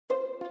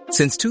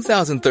Since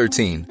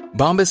 2013,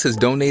 Bombas has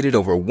donated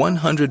over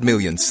 100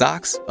 million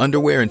socks,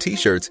 underwear, and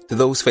T-shirts to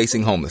those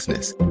facing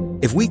homelessness.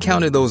 If we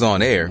counted those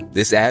on air,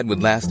 this ad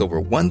would last over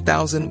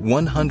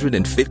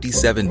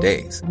 1,157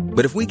 days.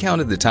 But if we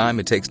counted the time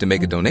it takes to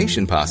make a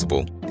donation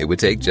possible, it would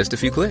take just a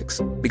few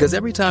clicks. Because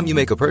every time you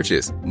make a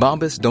purchase,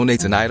 Bombas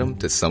donates an item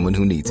to someone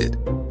who needs it.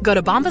 Go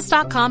to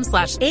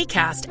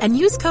bombas.com/ACAST and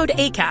use code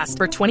ACAST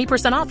for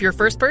 20% off your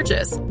first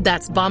purchase.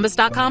 That's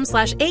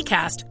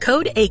bombas.com/ACAST,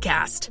 code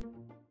ACAST.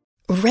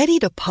 Ready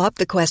to pop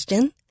the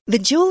question? The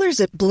jewelers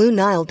at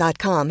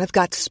BlueNile.com have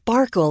got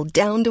sparkle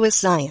down to a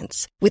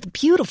science with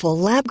beautiful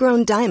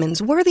lab-grown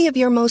diamonds worthy of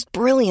your most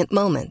brilliant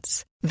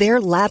moments.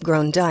 Their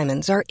lab-grown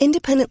diamonds are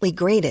independently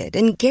graded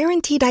and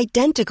guaranteed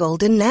identical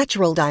to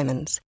natural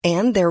diamonds,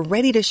 and they're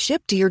ready to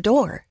ship to your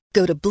door.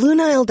 Go to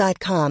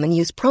BlueNile.com and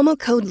use promo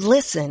code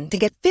LISTEN to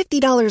get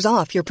 $50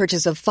 off your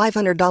purchase of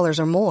 $500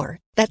 or more.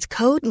 That's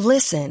code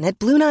LISTEN at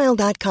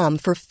BlueNile.com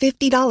for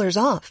 $50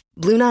 off.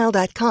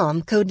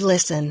 BlueNile.com, code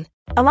LISTEN.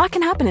 A lot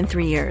can happen in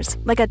 3 years,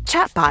 like a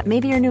chatbot may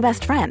be your new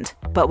best friend.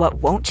 But what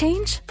won't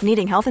change?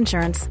 Needing health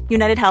insurance.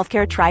 United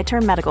Healthcare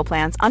Tri-Term Medical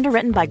Plans,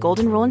 underwritten by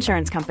Golden Rule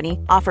Insurance Company,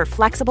 offer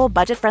flexible,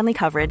 budget-friendly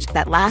coverage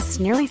that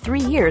lasts nearly 3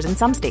 years in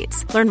some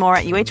states. Learn more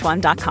at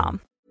uh1.com.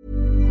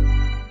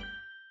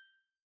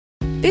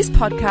 This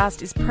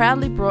podcast is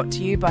proudly brought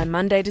to you by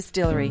Monday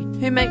Distillery,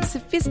 who make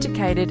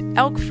sophisticated,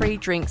 elk-free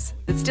drinks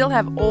that still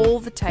have all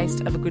the taste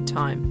of a good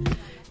time.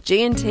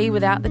 G&T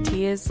without the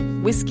tears,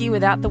 whiskey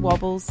without the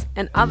wobbles,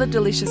 and other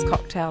delicious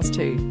cocktails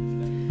too.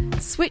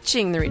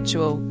 Switching the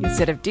ritual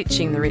instead of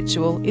ditching the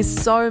ritual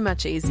is so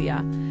much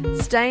easier.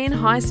 Stay in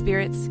high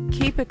spirits,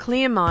 keep a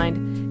clear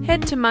mind,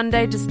 head to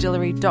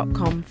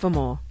mondaydistillery.com for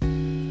more.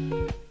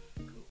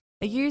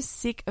 Are you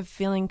sick of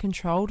feeling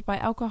controlled by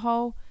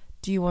alcohol?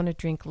 Do you want to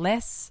drink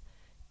less?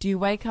 Do you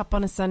wake up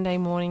on a Sunday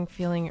morning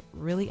feeling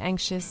really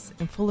anxious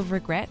and full of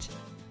regret?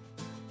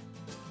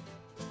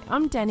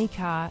 I'm Danny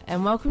Carr,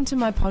 and welcome to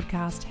my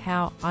podcast,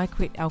 How I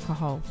Quit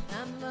Alcohol.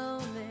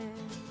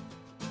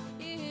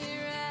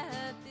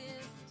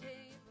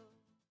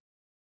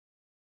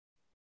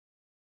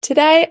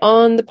 Today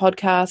on the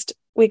podcast,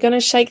 we're going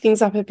to shake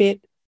things up a bit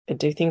and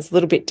do things a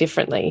little bit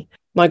differently.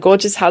 My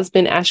gorgeous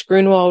husband, Ash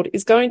Grunwald,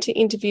 is going to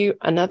interview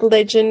another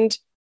legend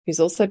who's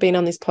also been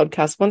on this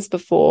podcast once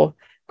before,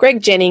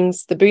 Greg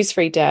Jennings, the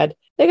booze-free dad.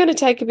 They're going to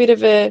take a bit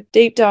of a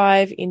deep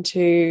dive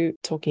into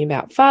talking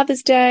about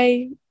Father's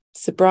Day,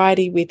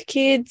 sobriety with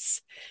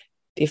kids,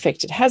 the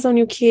effect it has on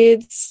your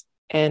kids,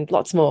 and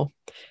lots more.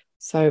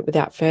 So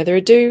without further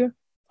ado,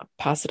 I'll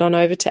pass it on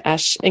over to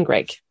Ash and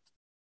Greg.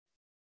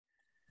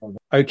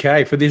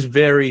 Okay, for this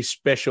very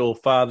special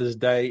Father's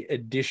Day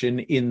edition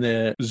in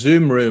the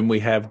Zoom room, we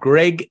have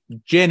Greg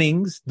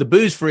Jennings, the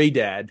booze-free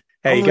dad.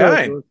 How you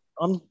going?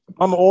 I'm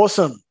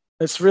awesome.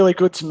 It's really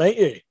good to meet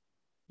you.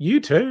 You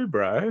too,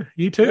 bro.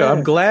 You too. Yeah.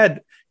 I'm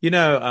glad.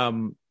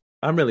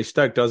 I'm really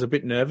stoked. I was a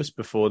bit nervous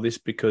before this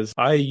because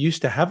I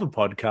used to have a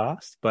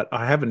podcast, but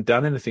I haven't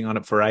done anything on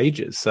it for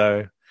ages.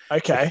 So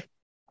okay,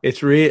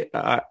 it's real.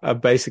 I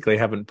basically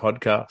haven't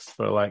podcast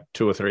for like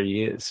 2 or 3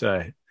 years.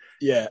 So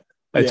yeah,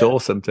 it's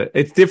awesome.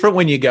 It's different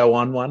when you go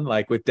on one,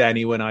 like with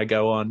Danny when I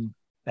go on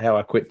How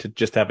I Quit to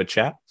just have a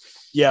chat.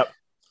 Yep.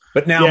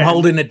 But now I'm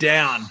holding it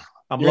down.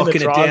 I'm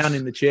locking it down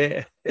in the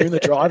chair. You're in the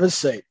driver's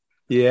seat.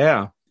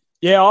 Yeah.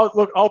 Yeah.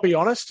 I'll be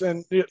honest,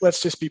 and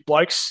let's just be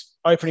blokes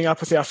opening up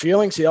with our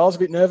feelings here. I was a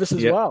bit nervous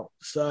as well.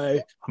 So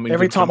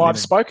every time I've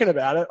spoken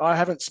about it, I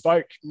haven't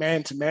spoke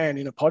man to man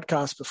in a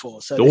podcast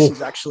before. So this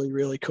is actually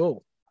really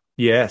cool.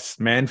 Yes,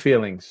 man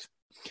feelings.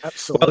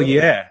 Absolutely. Well,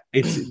 yeah,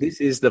 this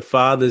is the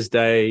Father's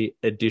Day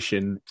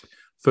edition.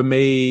 For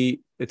me,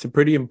 it's a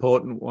pretty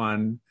important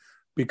one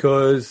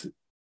because,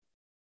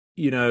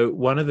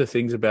 one of the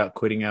things about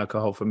quitting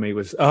alcohol for me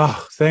was,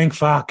 thank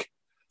fuck.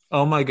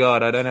 Oh my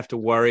God, I don't have to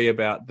worry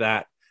about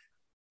that,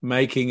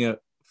 making a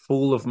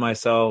fool of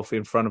myself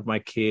in front of my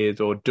kids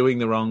or doing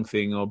the wrong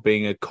thing or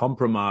being a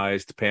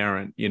compromised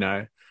parent,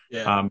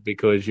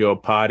 because you're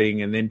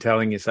partying and then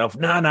telling yourself,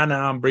 no,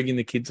 I'm bringing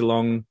the kids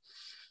along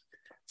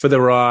for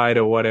the ride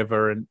or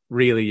whatever. And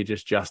really you're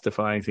just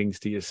justifying things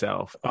to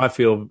yourself. I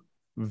feel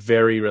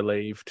very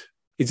relieved.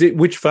 Is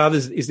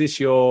this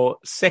your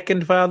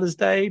second Father's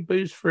Day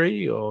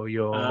booze-free or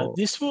your...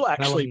 This will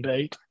actually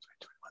be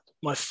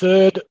my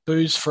third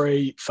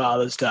booze-free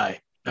Father's Day.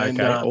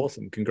 Okay,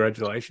 awesome.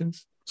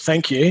 Congratulations.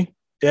 Thank you.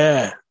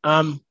 Yeah.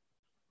 I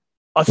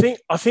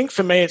think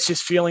for me, it's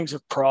just feelings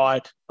of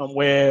pride on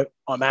where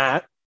I'm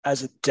at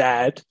as a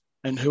dad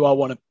and who I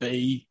want to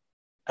be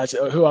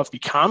who I've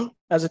become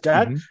as a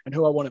dad and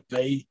who I want to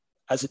be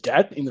as a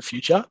dad in the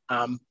future.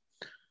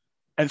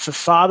 And for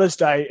Father's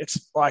Day,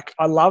 it's like,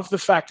 I love the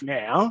fact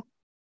now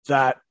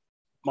that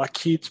my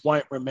kids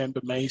won't remember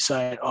me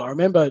saying, I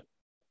remember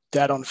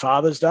Dad on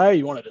Father's Day,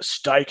 you wanted a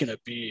steak and a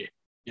beer,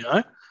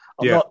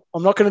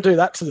 I'm not going to do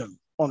that to them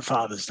on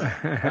Father's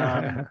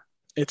Day.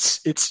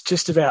 It's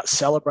just about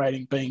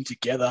celebrating being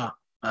together.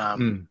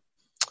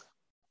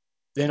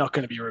 They're not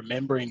going to be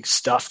remembering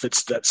stuff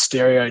that's that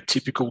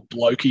stereotypical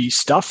blokey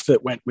stuff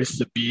that went with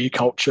the beer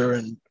culture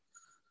and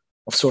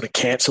I've sort of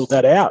cancelled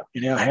that out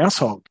in our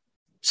household.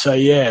 So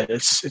yeah,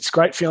 it's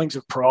great feelings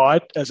of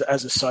pride as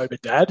a sober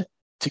dad,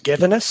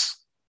 togetherness,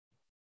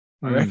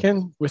 I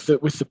reckon, with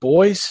the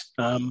boys.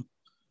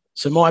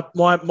 So my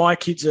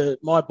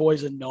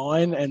boys are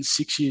 9 and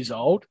 6 years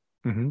old.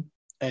 Mm-hmm.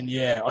 And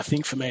yeah, I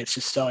think for me it's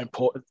just so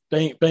important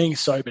being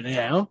sober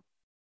now,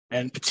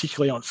 and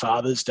particularly on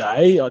Father's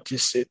Day.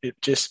 It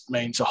just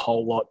means a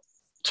whole lot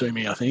to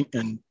me, I think.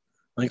 And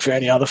I think for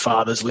any other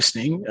fathers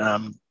listening,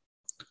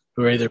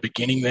 who are either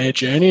beginning their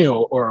journey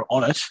or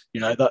on it,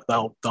 that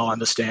they'll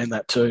understand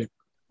that too.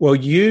 Well,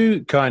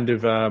 you kind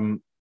of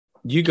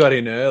you got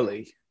in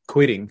early,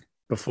 quitting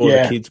before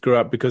the kids grew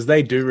up, because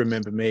they do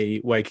remember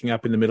me waking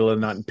up in the middle of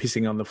the night and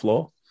pissing on the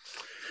floor.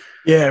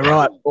 Yeah,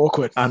 right.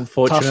 Awkward.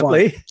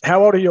 Unfortunately.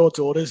 How old are your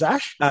daughters,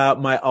 Ash?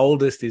 My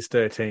oldest is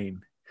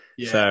 13.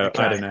 Yeah, so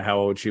okay. I don't know how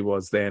old she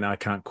was then. I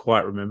can't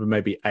quite remember,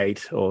 maybe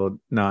 8 or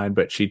 9,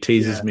 but she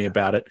teases me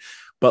about it.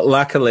 But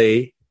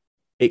luckily,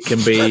 it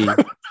can be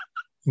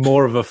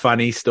more of a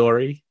funny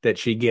story that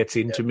she gets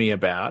into me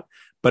about.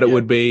 But it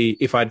would be,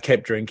 if I'd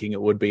kept drinking,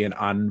 it would be an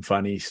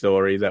unfunny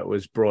story that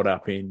was brought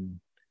up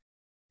in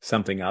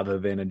something other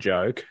than a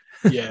joke.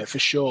 Yeah, for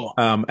sure.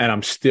 And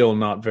I'm still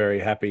not very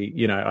happy.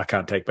 I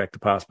can't take back the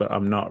past, but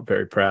I'm not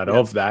very proud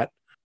of that.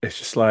 It's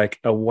just like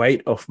a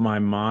weight off my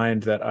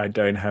mind that I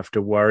don't have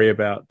to worry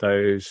about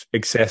those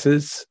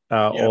excesses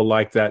or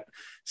like that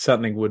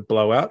something would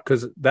blow out,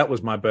 because that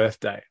was my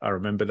birthday. I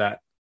remember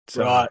that.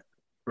 So,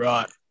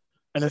 Right.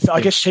 And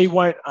I guess she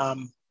won't,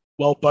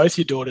 both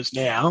your daughters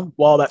now,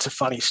 while that's a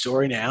funny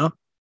story now,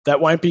 that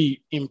won't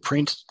be in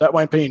print. That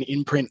won't be an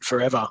imprint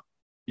forever,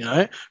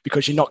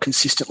 because you're not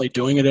consistently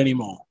doing it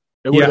anymore.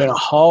 It would have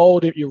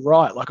been you're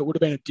right. Like, it would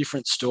have been a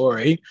different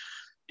story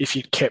if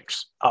you'd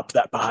kept up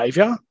that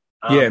behavior.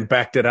 And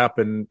backed it up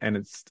and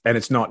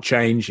it's not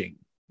changing,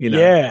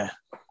 Yeah.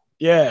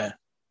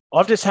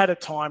 I've just had a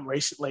time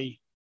recently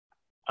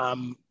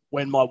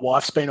when my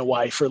wife's been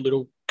away for a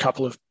little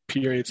couple of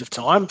periods of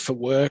time for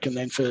work and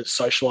then for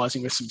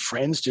socializing with some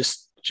friends,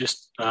 just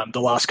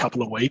the last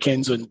couple of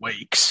weekends and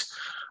weeks.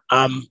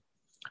 And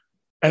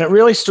it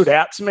really stood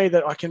out to me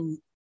that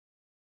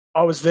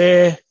I was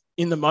there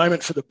in the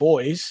moment for the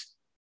boys,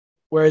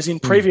 whereas in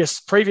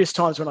previous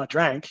times when I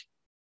drank,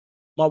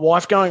 my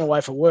wife going away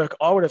for work,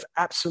 I would have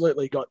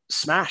absolutely got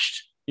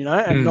smashed, and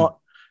I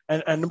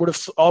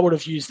would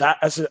have used that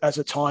as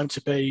a time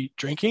to be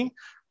drinking.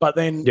 But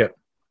then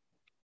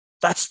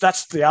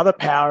that's the other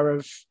power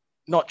of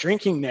not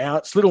drinking now.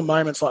 It's little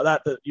moments like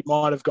that you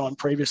might have gone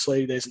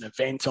previously. There's an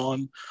event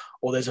on,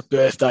 or there's a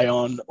birthday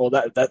on, or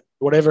that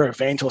whatever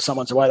event, or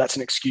someone's away, that's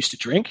an excuse to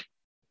drink.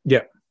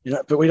 Yeah.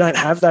 But we don't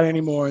have that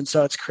anymore. And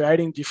so it's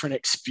creating different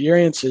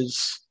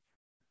experiences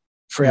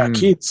for our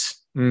kids.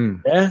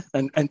 Yeah.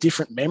 And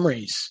different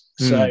memories.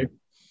 So,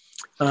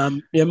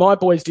 my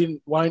boys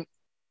won't.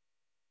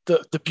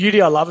 The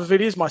beauty I love of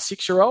it is my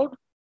 6-year-old,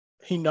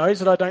 he knows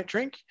that I don't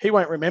drink. He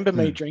won't remember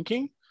me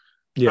drinking.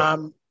 Yeah.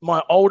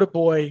 My older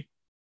boy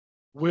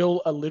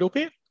will a little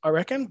bit, I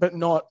reckon, but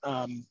not.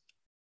 I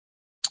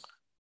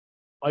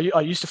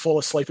used to fall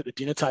asleep at the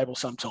dinner table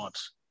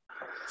sometimes.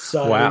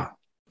 So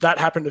that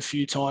happened a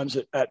few times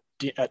at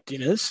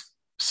dinners.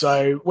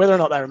 So whether or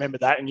not they remember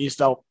that in years,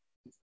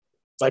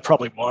 they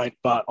probably won't,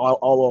 but I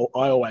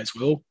always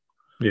will.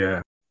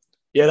 Yeah.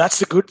 Yeah, that's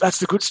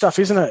the good stuff,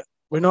 isn't it?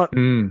 We're not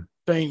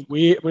being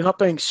weird. We're not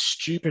being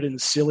stupid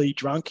and silly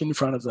drunk in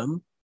front of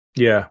them.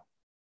 Yeah.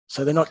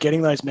 So they're not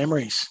getting those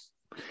memories.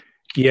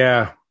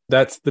 Yeah.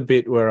 That's the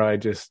bit where I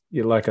just,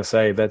 like I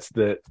say, that's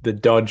the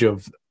dodge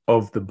of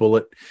the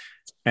bullet.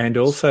 And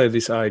also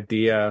this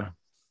idea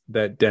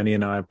that Danny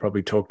and I have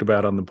probably talked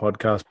about on the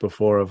podcast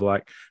before of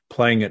like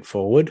playing it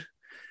forward.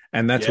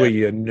 And that's where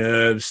your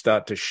nerves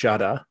start to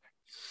shudder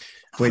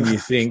when you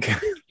think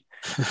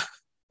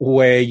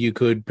where you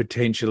could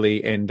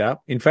potentially end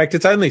up. In fact,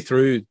 it's only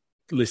through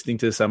listening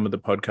to some of the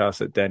podcasts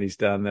that Danny's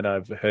done that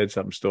I've heard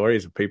some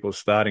stories of people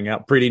starting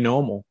out pretty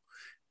normal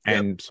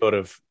and sort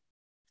of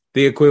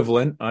the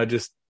equivalent,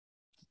 just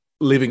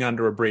living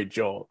under a bridge,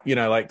 or,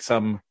 like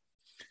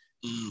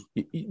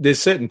there's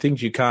certain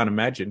things you can't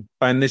imagine.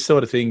 And there's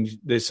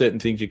certain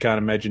things you can't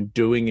imagine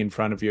doing in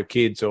front of your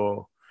kids,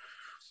 or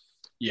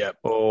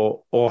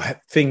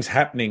things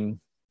happening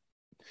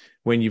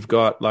when you've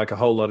got like a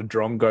whole lot of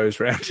drongos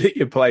around at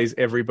your place,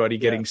 everybody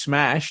getting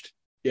smashed.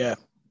 Yeah.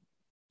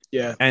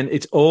 Yeah. And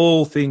it's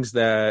all things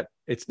that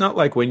it's not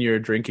like when you're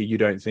a drinker, you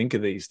don't think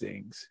of these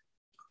things.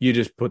 You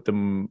just put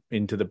them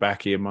into the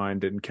back of your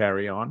mind and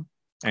carry on.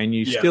 And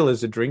you still,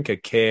 as a drinker,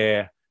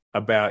 care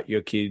about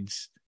your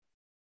kids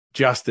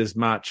just as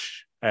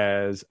much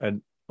as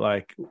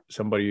like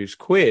somebody who's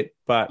quit,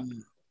 but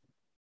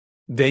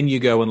then you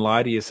go and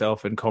lie to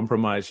yourself and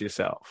compromise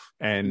yourself.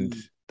 And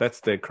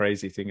that's the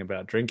crazy thing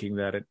about drinking,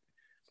 that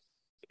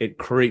it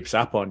creeps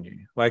up on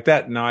you. Like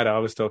that night I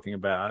was talking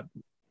about,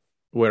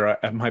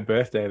 where at my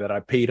birthday that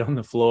I peed on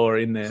the floor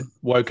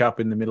woke up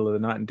in the middle of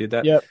the night and did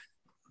that. Yep.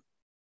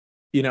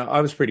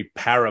 I was pretty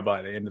para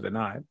by the end of the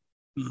night.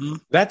 Mm-hmm.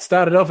 That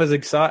started off as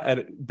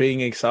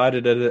being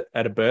excited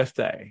at a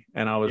birthday,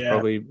 and I was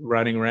probably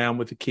running around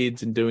with the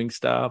kids and doing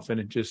stuff, and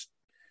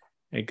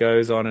it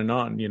goes on and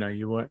on. You know,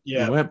 you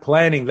weren't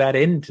planning that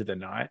into the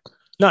night.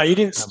 No, you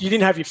didn't. You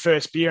didn't have your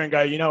first beer and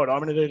go, you know what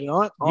I'm going to do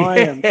tonight? I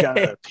am going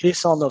to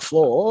piss on the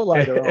floor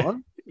later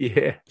on.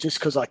 Yeah, just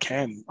because I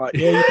can. Like,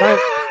 yeah, you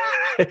don't.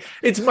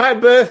 It's my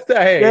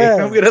birthday. Yeah,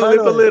 I'm going to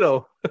live a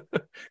little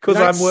because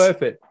I'm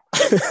worth it.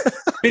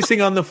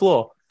 Pissing on the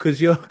floor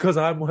because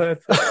I'm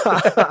worth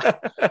it.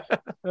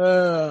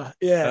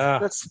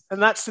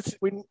 That's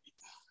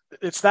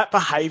it's that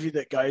behaviour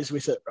that goes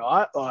with it,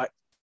 right? Like,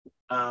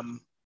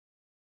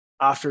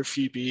 after a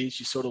few beers,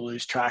 you sort of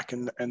lose track,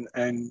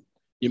 and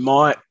you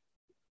might.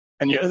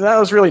 And that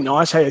was really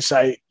nice how you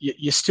say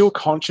you're still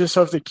conscious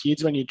of the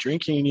kids when you're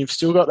drinking, and you've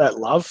still got that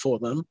love for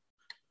them,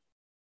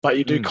 but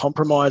you do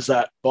compromise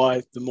that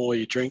by the more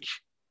you drink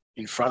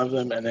in front of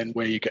them and then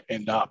where you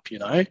end up, you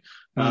know.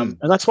 And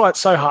that's why it's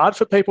so hard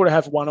for people to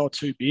have one or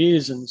two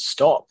beers and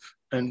stop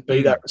and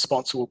be that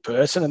responsible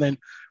person. And then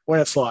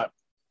when it's like,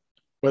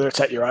 whether it's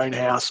at your own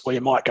house or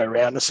you might go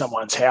round to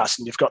someone's house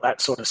and you've got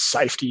that sort of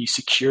safety,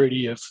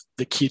 security of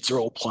the kids are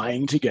all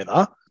playing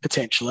together,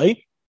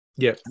 potentially.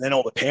 Yeah. And then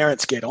all the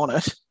parents get on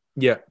it.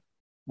 Yeah.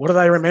 What do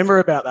they remember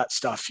about that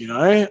stuff, you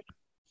know?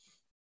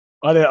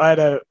 I had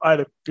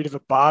a bit of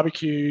a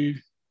barbecue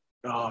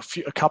a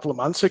couple of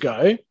months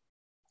ago,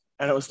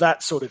 and it was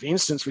that sort of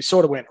instance. We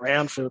sort of went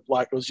round for,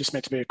 like, it was just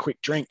meant to be a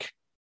quick drink.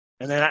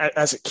 And then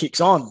as it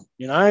kicks on,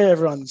 you know,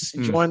 everyone's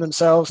enjoying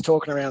themselves,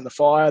 talking around the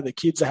fire. The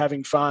kids are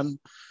having fun.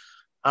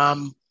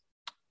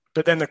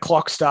 But then the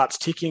clock starts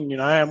ticking, you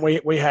know, and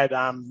we had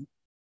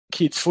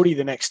kids footy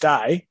the next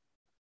day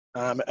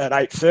at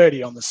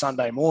 8:30 on the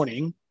Sunday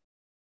morning.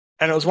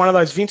 And it was one of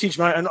those vintage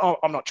moments. And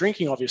I'm not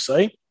drinking,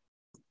 obviously.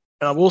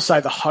 And I will say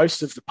the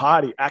host of the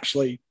party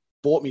actually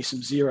bought me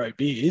some zero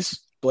beers.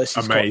 Bless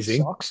his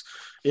amazing socks.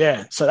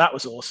 Yeah, so that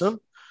was awesome.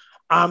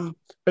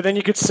 But then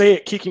you could see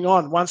it kicking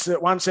on. Once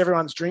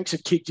everyone's drinks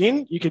had kicked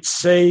in, you could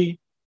see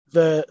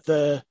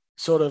the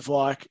sort of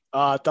like,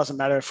 it doesn't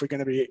matter if we're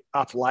going to be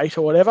up late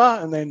or whatever.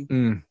 And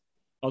then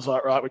I was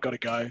like, right, we've got to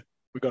go.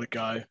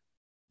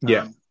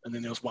 Yeah. And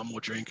then there was one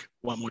more drink.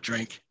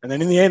 And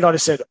then in the end, I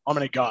just said, I'm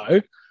going to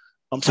go.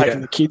 I'm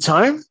taking the kids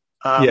home.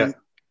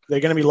 They're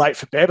going to be late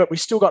for bed, but we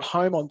still got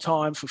home on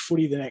time for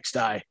footy the next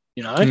day,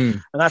 you know?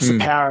 And that's the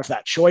power of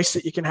that choice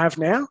that you can have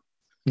now.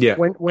 Yeah.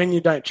 When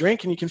you don't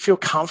drink, and you can feel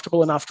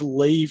comfortable enough to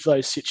leave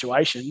those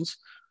situations.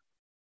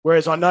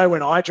 Whereas I know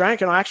when I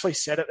drank, and I actually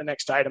said it the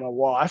next day to my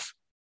wife,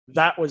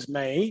 that was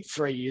me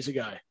 3 years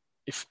ago.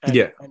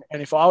 And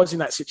if I was in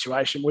that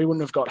situation, we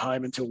wouldn't have got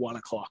home until 1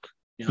 o'clock,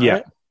 you know?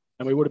 Yeah.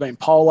 And we would have been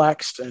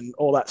poleaxed and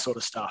all that sort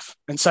of stuff.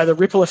 And so the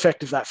ripple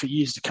effect of that for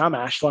years to come,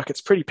 Ash, like,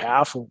 it's pretty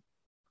powerful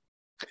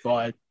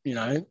by, you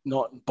know,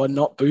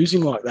 not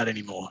boozing like that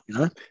anymore, you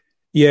know?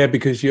 Yeah,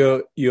 because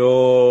your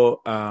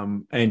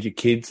and your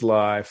kids'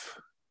 life,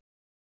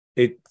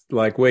 it,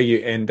 like, where you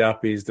end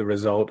up is the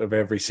result of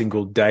every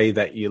single day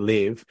that you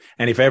live.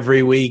 And if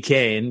every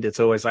weekend it's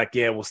always like,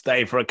 yeah, we'll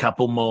stay for a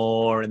couple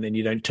more, and then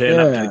you don't turn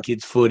up to the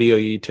kids' footy, or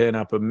you turn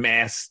up a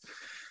mess,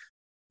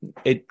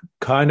 it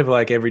kind of,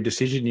 like, every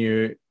decision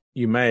you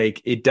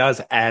make, it does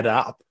add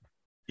up.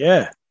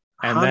 Yeah.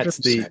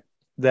 100%. And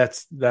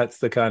that's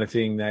the kind of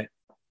thing that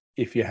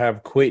if you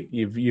have quit,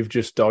 you've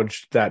just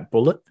dodged that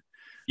bullet.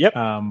 Yep.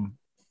 And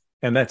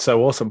that's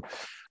so awesome.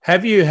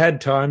 Have you had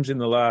times in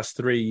the last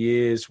 3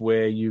 years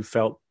where you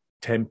felt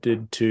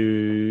tempted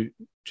to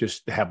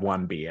just have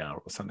one beer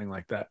or something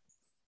like that?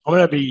 I'm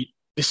going to be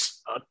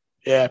this.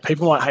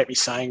 People might hate me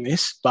saying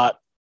this, but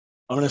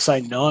I'm going to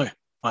say no,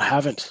 I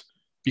haven't,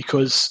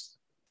 because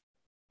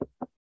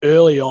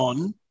early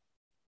on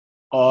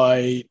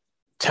I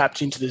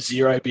tapped into the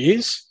zero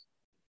beers,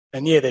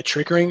 and they're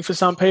triggering for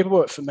some people,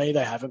 but for me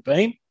they haven't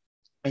been.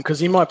 And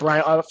because in my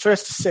brain, I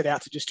first set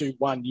out to just do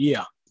 1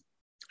 year,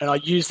 and I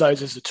used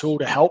those as a tool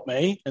to help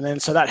me. And then,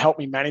 so that helped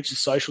me manage the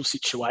social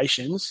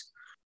situations.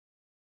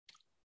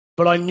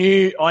 But I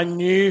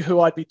knew who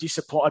I'd be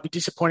disappointed. I'd be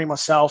disappointing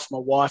myself, my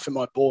wife, and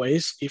my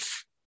boys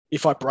if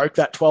I broke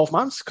that 12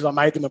 months, because I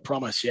made them a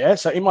promise. Yeah.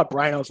 So in my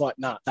brain, I was like,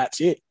 nah, that's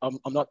it. I'm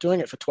not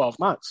doing it for 12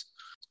 months.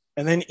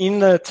 And then in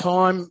the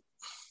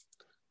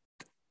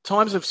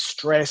times of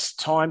stress,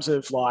 times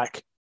of,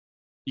 like,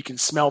 you can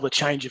smell the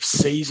change of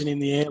season in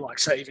the air, like,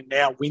 say, even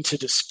now, winter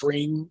to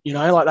spring, you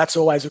know, like, that's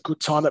always a good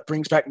time that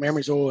brings back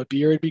memories. Or a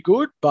beer would be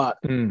good, but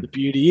the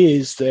beauty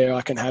is there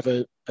I can have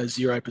a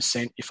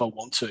 0% if I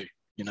want to,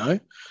 you know.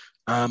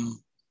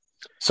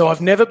 So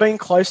I've never been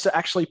close to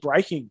actually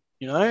breaking,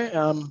 you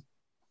know.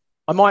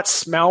 I might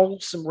smell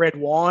some red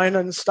wine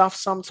and stuff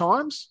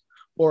sometimes,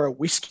 or a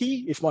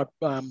whiskey if my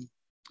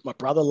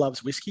brother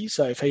loves whiskey,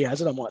 so if he has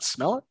it, I might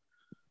smell it.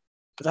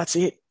 But that's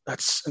it.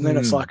 And then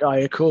it's like, oh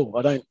yeah, cool.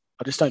 I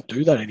just don't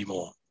do that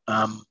anymore.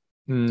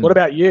 What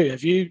about you?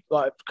 Have you,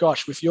 like,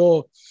 gosh, with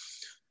your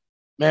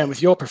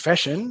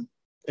profession,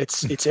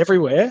 it's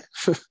everywhere.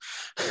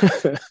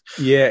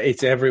 Yeah,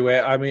 it's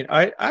everywhere. I mean,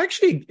 I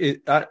actually,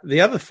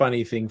 the other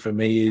funny thing for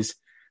me is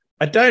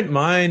I don't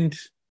mind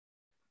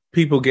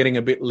people getting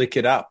a bit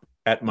liquored up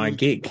at my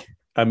gig.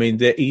 I mean,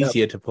 they're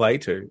easier to play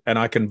to, and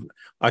I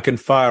can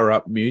fire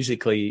up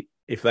musically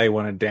if they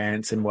want to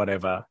dance and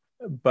whatever.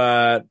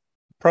 But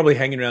probably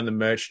hanging around the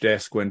merch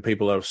desk when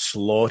people are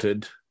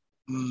slaughtered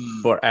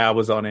for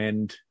hours on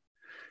end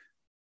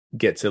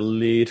gets a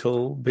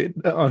little bit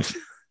on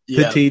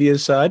the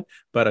tedious side.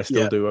 But I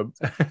still do.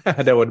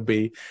 I don't want to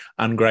be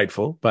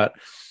ungrateful, but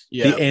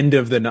the end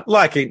of the night,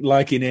 like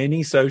in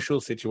any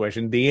social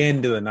situation, the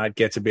end of the night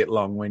gets a bit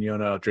long when you're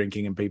not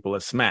drinking and people are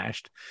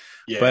smashed.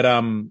 Yeah. But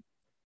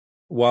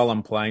while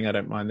I'm playing, I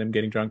don't mind them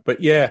getting drunk.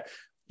 But yeah,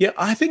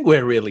 I think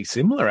we're really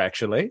similar,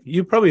 actually.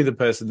 You're probably the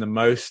person the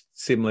most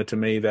similar to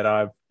me that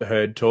I've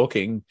heard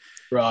talking.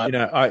 Right. You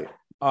know,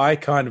 I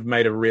kind of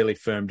made a really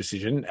firm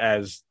decision,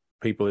 as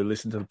people who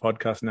listen to the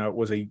podcast know, it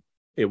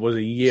was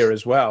a year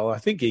as well. I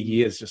think a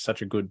year is just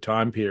such a good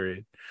time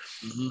period.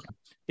 Mm-hmm.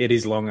 It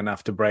is long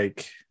enough to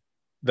break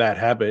that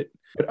habit.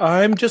 But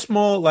I'm just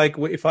more like,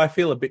 if I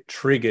feel a bit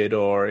triggered,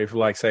 or if,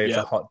 like, say it's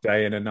a hot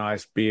day and a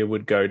nice beer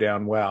would go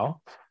down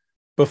well.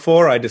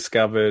 Before I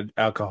discovered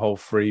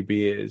alcohol-free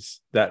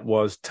beers, that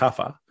was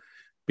tougher,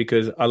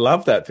 because I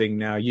love that thing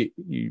now. You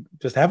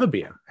just have a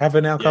beer, have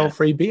an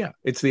alcohol-free beer.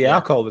 It's the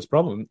alcohol that's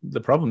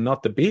the problem,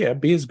 not the beer.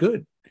 Beer's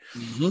good.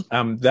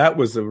 Mm-hmm. That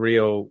was a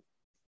real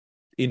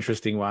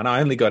interesting one.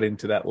 I only got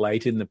into that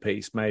late in the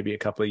piece, maybe a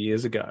couple of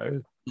years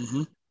ago.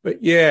 Mm-hmm.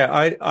 But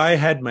yeah, I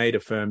had made a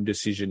firm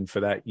decision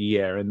for that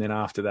year, and then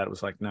after that, it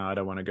was like, no, I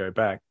don't want to go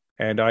back.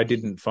 And I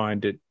didn't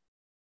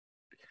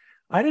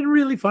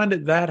really find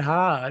it that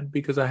hard,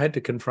 because I had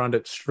to confront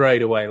it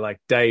straight away. Like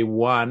day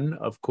one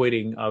of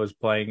quitting, I was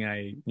playing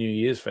a New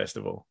Year's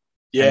festival.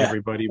 Yeah. And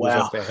everybody was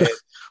off their head.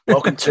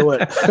 Welcome to it.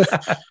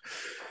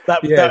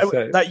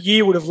 That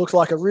year would have looked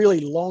like a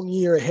really long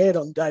year ahead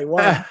on day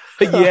one.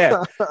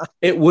 Yeah.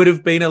 It would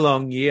have been a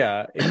long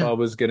year if I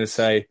was going to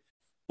say,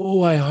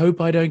 oh, I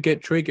hope I don't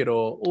get triggered,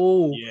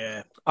 or,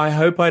 I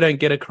hope I don't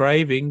get a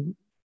craving.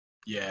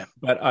 Yeah.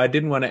 But I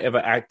didn't want to ever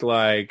act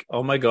like,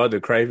 oh my God, the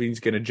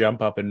craving's going to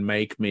jump up and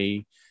make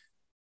me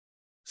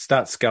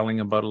start sculling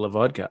a bottle of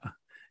vodka.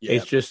 Yeah.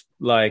 It's just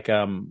like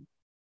in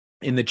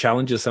the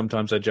challenges,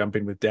 sometimes I jump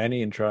in with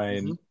Danny and try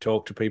and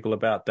talk to people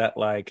about that.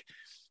 Like,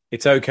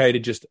 it's okay to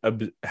just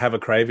have a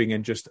craving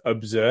and just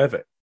observe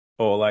it,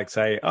 or like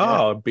say,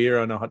 a beer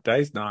on a hot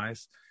day is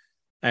nice,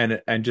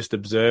 and just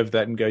observe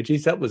that and go,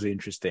 geez, that was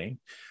interesting.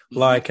 Mm-hmm.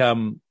 Like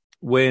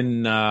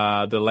when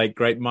the late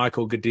great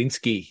Michael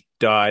Gudinski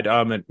died,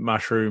 I'm at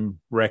Mushroom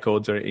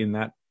Records, or in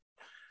that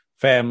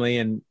family,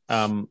 and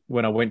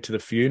when I went to the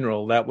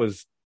funeral, it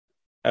was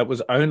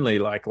only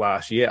like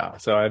last year,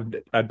 so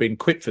I'd been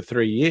quit for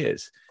 3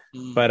 years.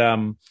 But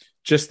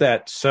just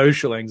that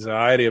social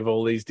anxiety of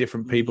all these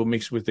different people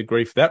mixed with the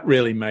grief, that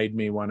really made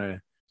me want to.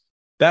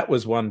 That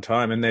was one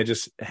time, and they're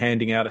just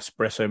handing out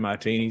espresso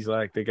martinis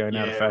like they're going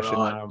out of fashion.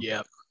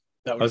 Right.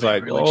 That was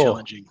like really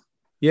challenging.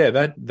 Yeah,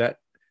 that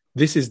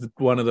this is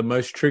one of the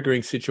most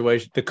triggering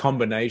situations. The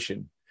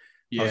combination.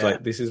 Yeah. I was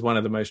like, this is one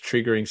of the most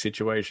triggering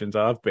situations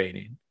I've been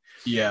in.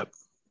 Yeah.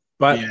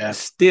 But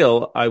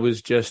still, I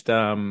was just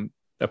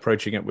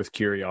approaching it with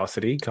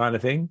curiosity kind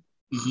of thing.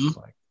 Mm-hmm.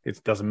 Like,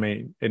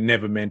 it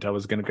never meant I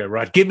was going to go,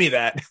 right, give me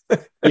that.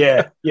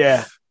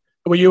 Yeah.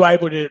 Were you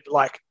able to,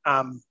 like,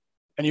 and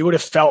you would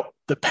have felt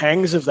the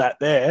pangs of that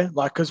there,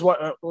 like, because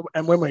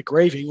and when we're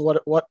grieving,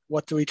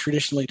 what do we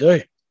traditionally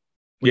do?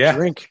 We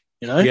drink,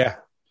 you know? Yeah.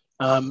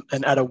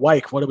 And at a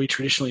wake, what do we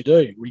traditionally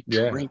do? We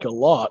drink a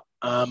lot.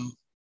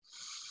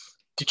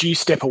 Did you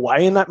step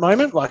away in that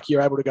moment? Like,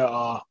 you're able to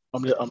go,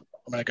 I'm going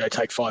to go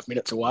take 5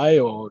 minutes away,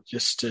 or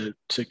just to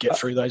get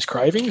through those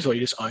cravings, or you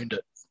just owned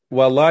it?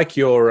 Well, like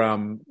your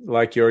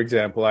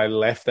example, I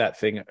left that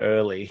thing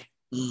early,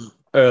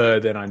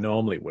 than I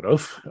normally would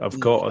have, of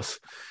course.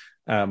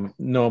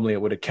 Normally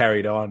it would have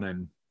carried on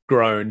and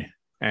grown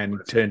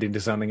and turned into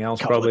something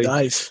else, probably. Couple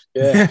of days.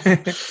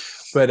 Yeah.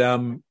 But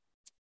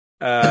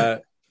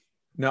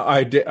no,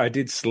 I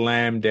did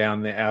slam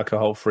down the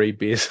alcohol-free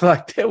beers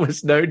like there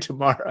was no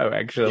tomorrow,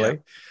 actually. Yeah.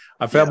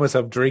 I found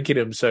myself drinking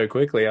them so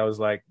quickly. I was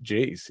like,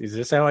 geez, is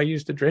this how I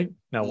used to drink?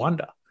 No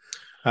wonder.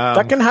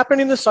 That can happen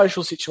in the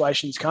social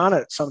situations, can't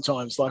it?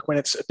 Sometimes, like when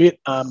it's a bit,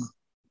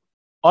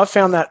 I've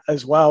found that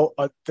as well.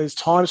 There's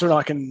times when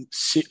I can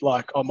sit,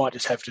 like I might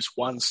just have just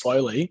one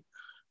slowly,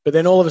 but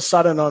then all of a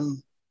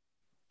sudden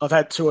I've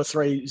had 2 or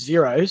 3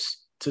 zeros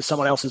to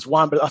someone else's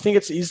one. But I think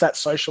it is that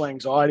social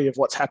anxiety of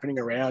what's happening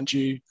around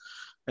you,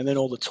 and then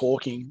all the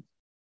talking.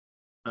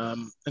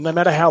 And no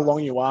matter how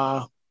long you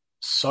are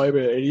sober,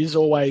 it is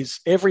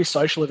always, every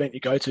social event you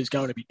go to is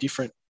going to be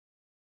different,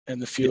 and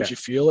the feels you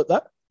feel at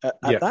that.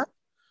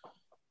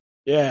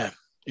 Yeah,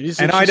 it is.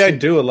 And I don't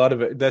do a lot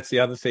of it. That's the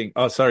other thing.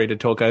 Oh, sorry to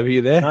talk over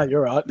you there. No, you're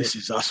right. This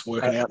is us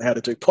working out how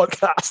to do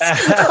podcasts.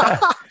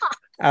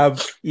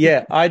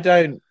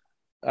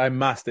 I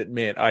must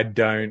admit, I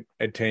don't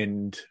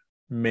attend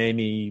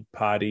many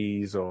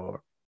parties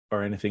or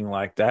anything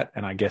like that.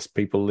 And I guess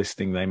people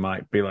listening, they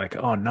might be like,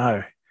 oh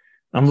no,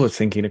 I'm not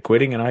thinking of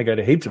quitting, and I go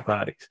to heaps of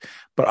parties.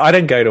 But I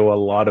don't go to a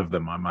lot of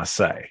them, I must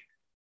say.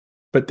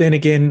 But then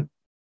again,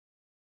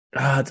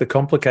 It's a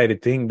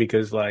complicated thing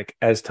because, like,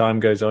 as time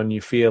goes on,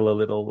 you feel a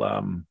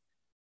little,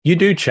 you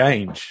do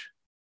change.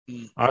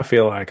 I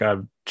feel like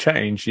I've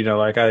changed. You know,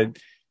 like I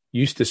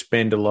used to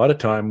spend a lot of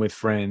time with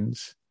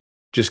friends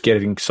just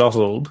getting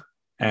sozzled,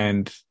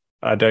 and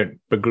I don't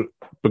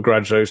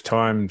begrudge those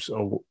times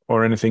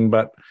or anything,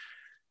 but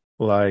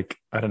like,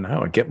 I don't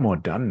know, I get more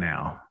done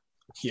now.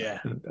 Yeah.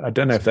 I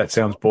don't know if that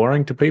sounds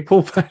boring to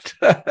people, but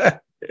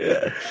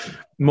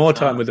more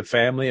time with the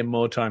family and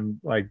more time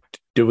like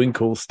doing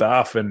cool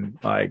stuff and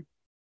like,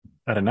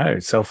 I don't know,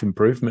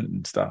 self-improvement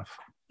and stuff.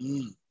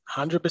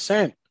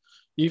 100%.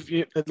 You've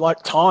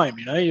like time,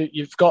 you know,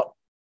 you've got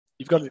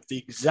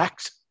the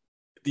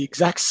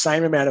exact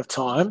same amount of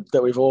time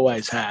that we've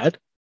always had.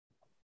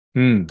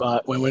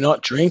 But when we're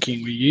not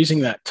drinking, we're using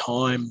that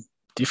time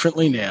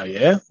differently now.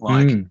 Yeah.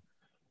 Like,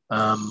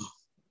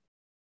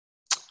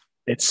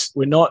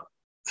 we're not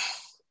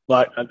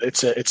like,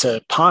 it's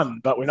a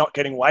pun, but we're not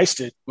getting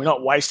wasted. We're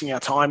not wasting our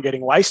time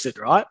getting wasted.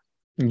 Right.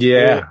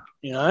 Yeah.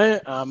 We're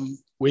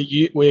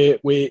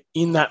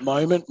in that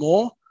moment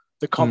more.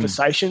 The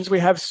conversations we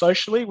have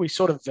socially, we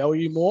sort of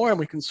value more, and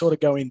we can sort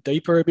of go in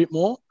deeper a bit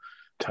more,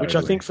 which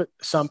I think for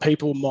some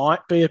people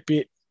might be a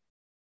bit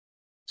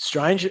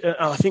strange.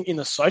 I think in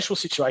the social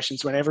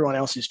situations when everyone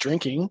else is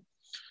drinking,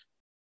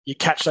 you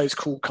catch those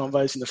cool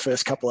convos in the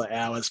first couple of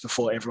hours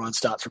before everyone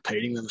starts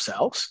repeating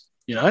themselves,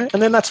 you know,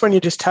 and then that's when you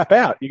just tap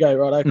out. You go,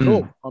 right,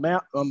 cool, I'm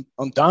out,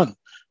 I'm done.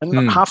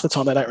 And half the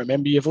time they don't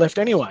remember you've left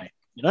anyway,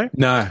 you know?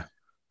 No.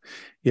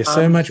 Yeah,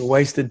 so much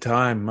wasted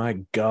time, my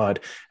God.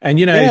 And,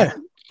 you know,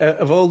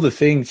 of all the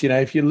things, you know,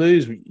 if you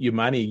lose your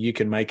money, you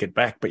can make it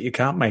back, but you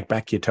can't make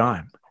back your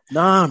time.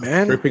 Nah,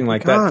 man. Dripping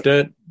like that,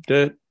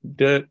 dirt,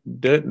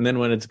 and then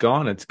when it's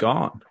gone, it's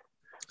gone.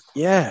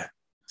 Yeah.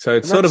 So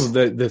it's sort of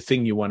the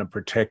thing you want to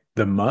protect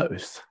the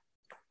most.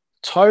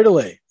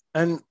 Totally.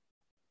 And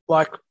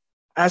like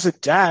as a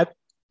dad,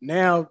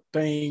 now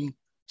being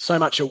so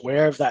much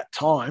aware of that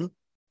time,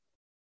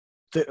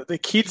 the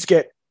kids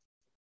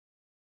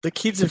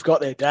have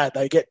got their dad.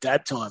 They get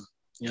dad time,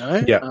 you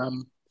know? Yeah.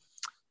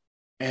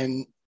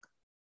 And,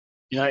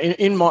 you know,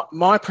 in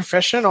my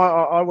profession,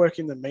 I work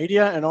in the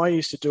media, and I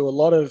used to do a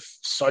lot of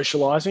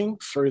socializing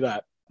through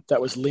that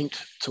was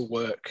linked to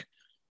work.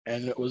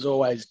 And it was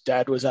always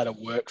dad was at a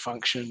work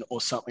function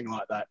or something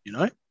like that, you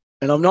know?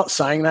 And I'm not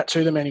saying that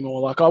to them anymore.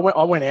 Like I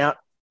went out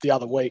the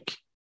other week,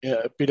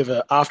 a bit of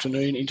an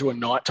afternoon into a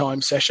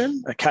nighttime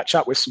session, a catch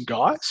up with some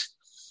guys.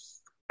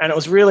 And it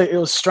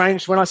was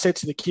strange when I said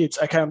to the kids,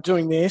 okay, I'm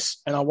doing this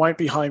and I won't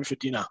be home for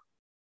dinner.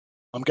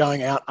 I'm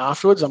going out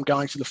afterwards. I'm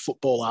going to the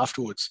football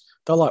afterwards.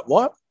 They're like,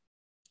 what?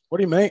 What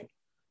do you mean?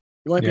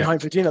 You won't be home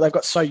for dinner? They've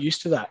got so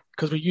used to that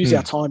because we use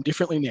our time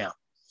differently now.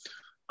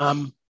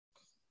 And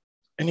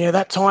yeah,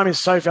 that time is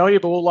so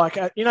valuable. Like,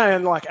 you know,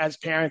 and like as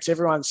parents,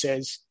 everyone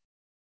says,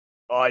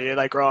 oh yeah,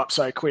 they grow up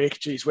so quick.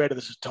 Geez, where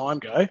does the time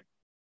go?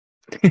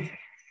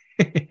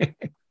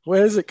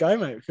 Where does it go,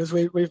 mate? Because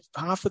we've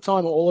half the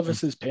time, all of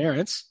us as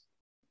parents,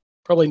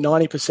 probably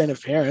 90%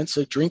 of parents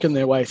are drinking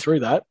their way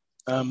through that.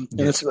 And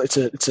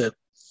it's a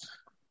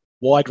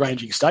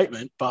wide-ranging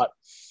statement, but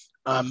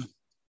we're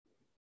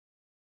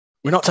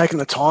not taking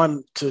the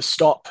time to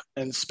stop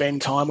and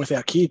spend time with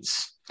our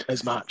kids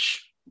as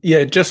much.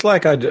 Yeah, just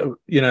like you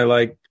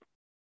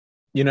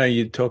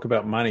talk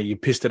about money, you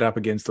pissed it up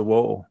against the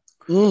wall.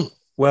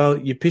 Well,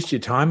 you pissed your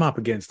time up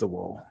against the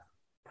wall.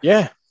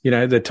 Yeah. You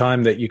know, the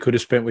time that you could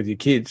have spent with your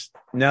kids.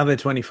 Now they're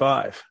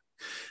 25.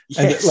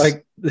 Yes. And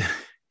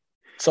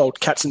it's old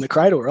cats in the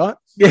cradle, right?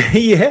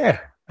 Yeah.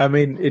 I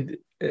mean,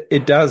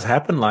 it does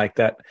happen like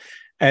that.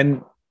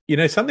 And, you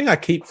know, something I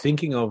keep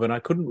thinking of, and I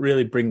couldn't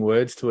really bring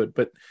words to it,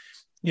 but,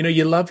 you know,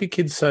 you love your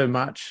kids so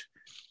much,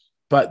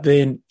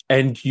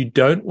 and you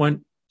don't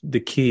want the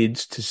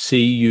kids to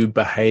see you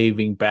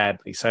behaving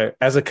badly. So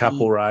as a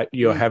couple, right,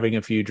 you're having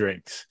a few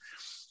drinks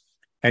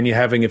and you're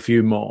having a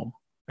few more,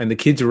 and the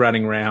kids are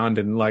running around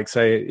and like,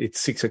 say it's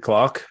 6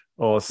 o'clock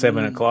or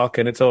 7 o'clock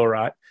and it's all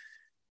right.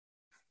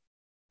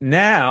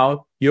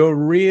 Now you're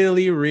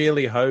really,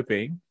 really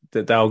hoping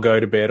that they'll go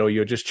to bed, or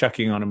you're just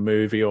chucking on a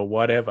movie or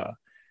whatever.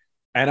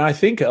 And I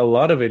think a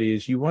lot of it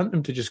is you want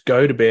them to just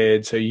go to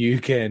bed so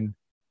you can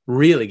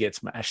really get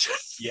smashed.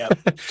 Yeah,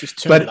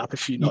 just turn it up a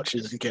few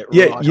notches and get right.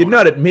 Yeah, you're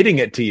not admitting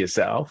it to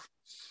yourself,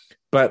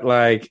 but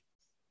like,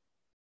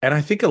 and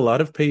I think a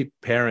lot of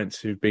parents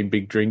who've been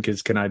big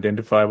drinkers can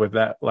identify with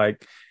that.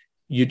 Like,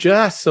 you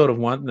just sort of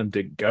want them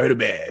to go to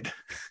bed.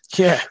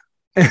 Yeah,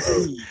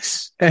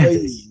 please.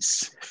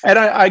 And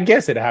I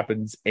guess it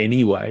happens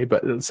anyway,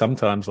 but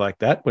sometimes like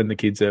that when the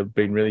kids have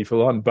been really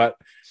full on. But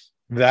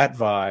that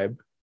vibe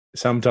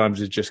sometimes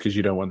is just because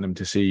you don't want them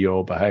to see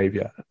your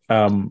behavior.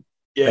 And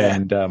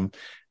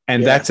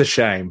that's a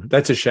shame.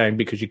 That's a shame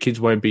because your kids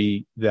won't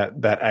be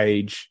that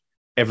age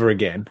ever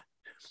again.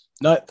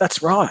 No,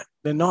 that's right.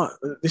 They're not.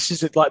 This is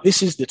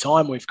the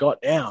time we've got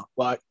now.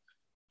 Like,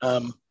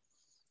 I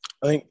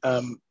think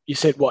you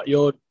said what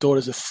your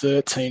daughters are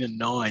 13 and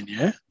 9.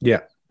 Yeah.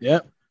 Yeah.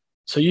 Yeah.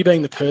 So you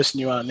being the person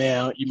you are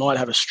now, you might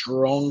have a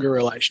stronger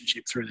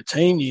relationship through the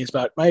teen years,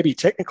 but maybe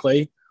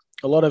technically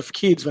a lot of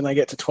kids, when they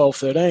get to 12,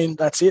 13,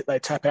 that's it. They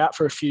tap out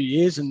for a few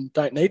years and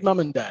don't need mum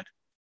and dad,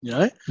 you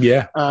know?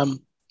 Yeah. And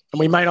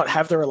we may not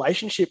have the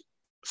relationship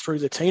through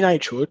the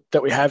teenagehood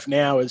that we have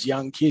now as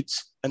young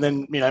kids. And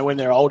then, you know, when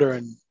they're older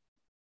and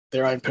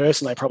their own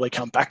person, they probably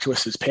come back to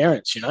us as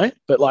parents, you know?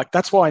 But like,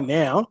 that's why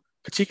now,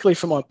 particularly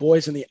for my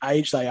boys and the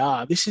age they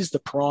are, this is the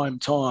prime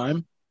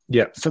time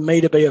for me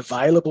to be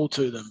available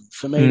to them,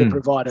 for me to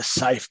provide a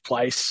safe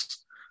place,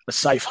 a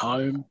safe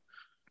home,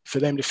 for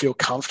them to feel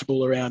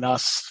comfortable around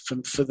us,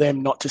 for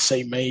them not to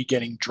see me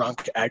getting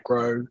drunk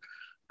aggro,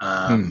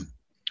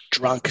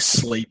 drunk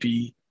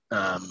sleepy,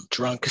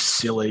 drunk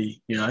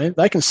silly. You know,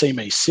 they can see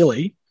me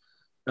silly.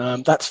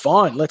 That's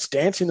fine. Let's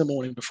dance in the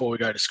morning before we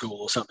go to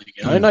school or something,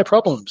 you know, no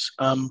problems.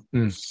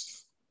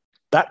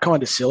 That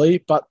kind of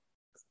silly, but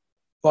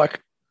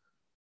like,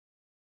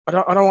 I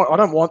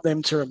don't want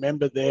them to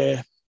remember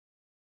their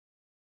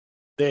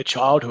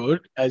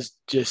childhood as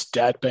just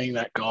dad being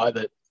that guy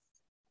that,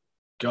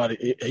 God,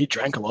 he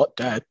drank a lot,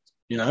 dad,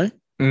 you know?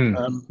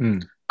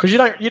 Because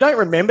you don't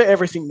remember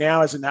everything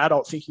now as an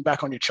adult thinking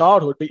back on your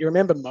childhood, but you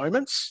remember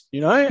moments,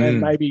 you know,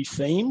 and maybe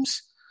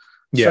themes.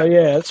 Yeah. So,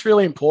 yeah, it's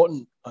really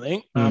important, I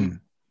think.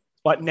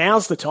 Like,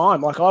 now's the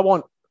time. Like, I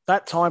want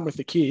that time with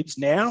the kids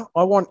now.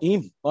 I want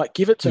in. Like,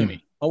 give it to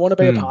me. I want to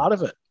be a part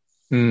of it.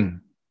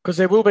 Because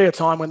there will be a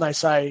time when they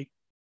say,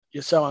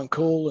 you're so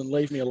uncool and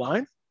leave me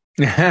alone.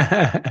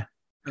 and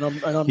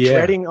I'm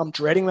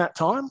dreading that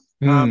time.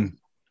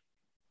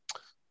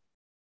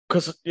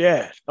 Because,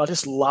 I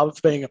just love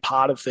being a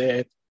part of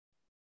their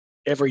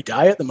every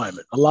day at the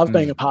moment. I love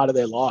being a part of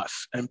their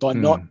life. And by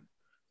not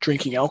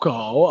drinking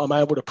alcohol, I'm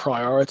able to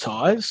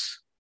prioritize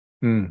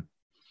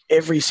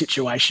every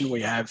situation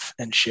we have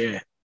and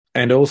share.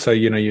 And also,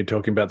 you know, you're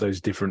talking about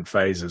those different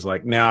phases.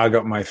 Like, now I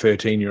got my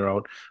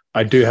 13-year-old.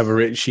 I do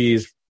have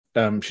she's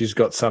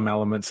got some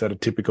elements that are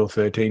typical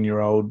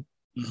 13-year-old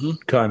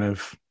kind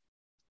of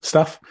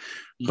stuff.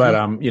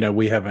 But, you know,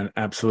 we have an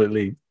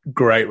absolutely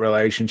great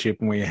relationship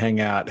and we hang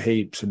out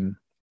heaps and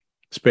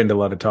spend a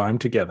lot of time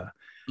together.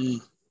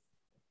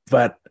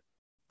 But,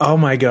 oh,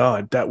 my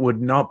God, that would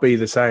not be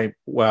the same.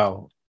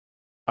 Well,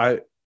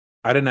 I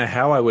don't know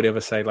how I would ever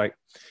say, like,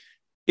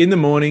 in the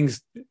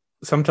mornings,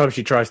 sometimes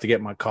she tries to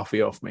get my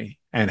coffee off me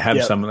and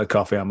have some of the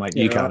coffee. I'm like,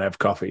 you can't have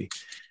coffee.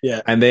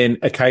 Yeah. And then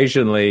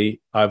occasionally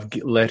I've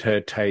let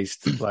her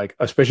taste, like,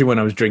 especially when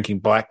I was drinking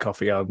black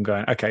coffee, I'm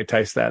going, okay,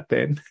 taste that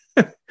then.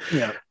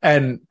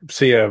 And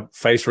see her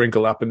face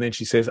wrinkle up. And then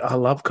she says, I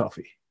love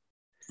coffee.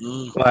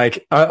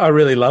 Like, I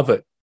really love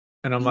it.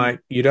 And I'm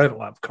like, you don't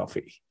love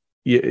coffee.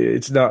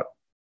 It's not.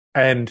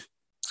 And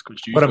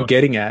what I'm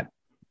getting at,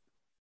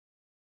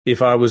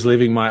 if I was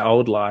living my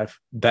old life,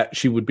 that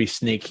she would be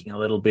sneaking a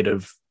little bit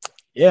of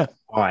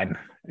wine.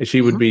 She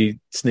would be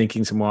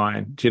sneaking some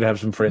wine. She'd have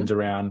some friends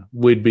around.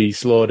 We'd be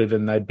slaughtered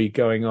and they'd be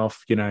going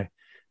off, you know,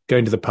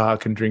 going to the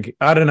park and drinking.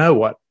 I don't know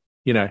what,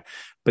 you know,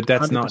 but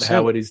that's 100%. Not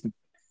how it is.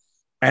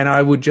 And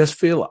I would just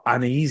feel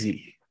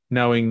uneasy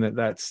knowing that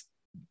that's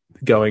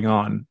going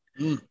on.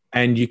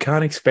 And you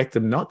can't expect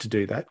them not to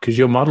do that because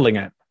you're modeling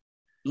it.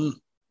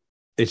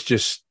 It's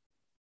just,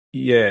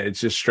 it's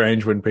just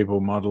strange when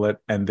people model it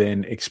and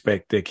then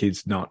expect their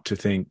kids not to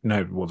think,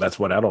 no, well, that's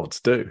what adults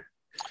do.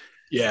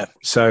 Yeah.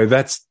 So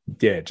that's,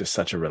 just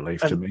such a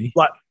relief to me.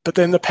 Like, but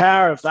then the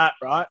power of that,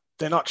 right?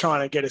 They're not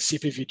trying to get a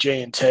sip of your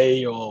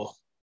G&T or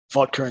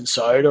vodka and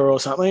soda or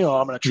something, or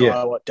I'm going to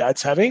try what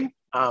dad's having.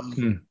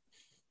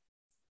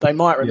 They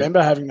might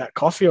remember having that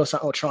coffee or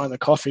something, or trying the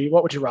coffee.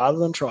 What would you rather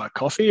them try,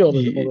 coffee or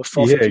the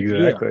frothy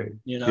beer?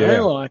 You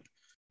know, like,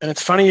 and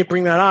it's funny you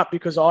bring that up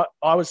because I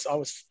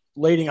was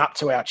leading up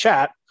to our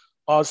chat,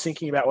 I was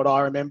thinking about what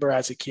I remember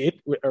as a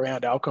kid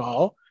around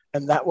alcohol,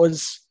 and that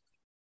was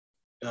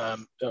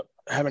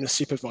having a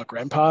sip of my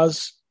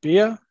grandpa's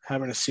beer,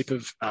 having a sip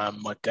of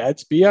my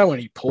dad's beer. When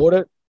he poured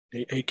it,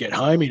 he'd get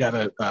home, he'd have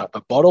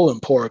a bottle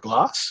and pour a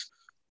glass,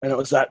 and it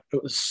was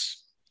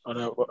I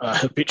don't know, a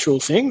habitual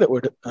thing that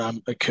would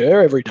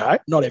occur every day.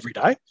 Not every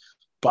day,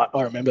 but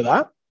I remember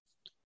that.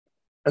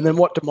 And then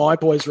what do my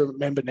boys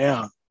remember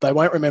now? They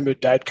won't remember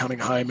dad coming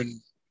home and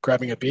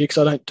grabbing a beer because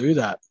I don't do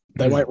that.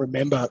 They won't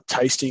remember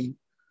tasting.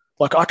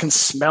 Like, I can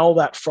smell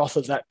that froth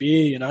of that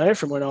beer, you know,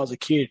 from when I was a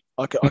kid.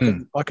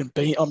 I'm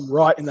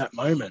right in that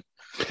moment.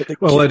 But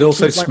it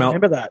also smelled.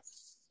 Remember that.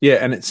 Yeah,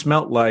 and it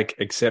smelt like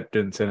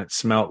acceptance, and it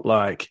smelt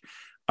like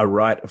a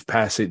rite of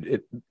passage,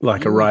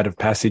 a rite of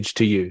passage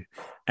to you.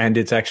 And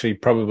it's actually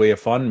probably a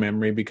fond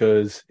memory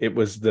because it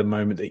was the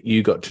moment that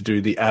you got to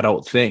do the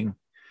adult thing.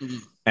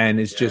 And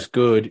it's just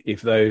good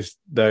if those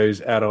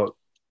adult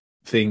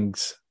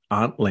things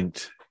aren't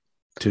linked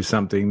to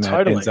something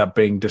that ends up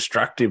being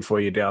destructive for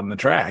you down the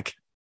track.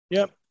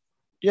 Yep.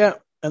 Yeah.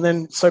 And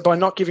then, so by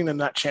not giving them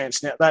that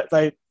chance now,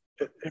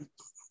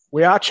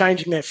 we are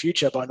changing their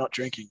future by not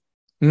drinking.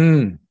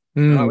 You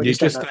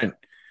just don't.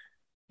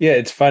 Yeah,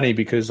 it's funny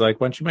because,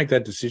 like, once you make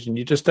that decision,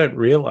 you just don't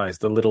realize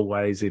the little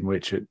ways in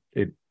which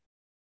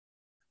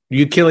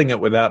you're killing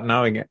it without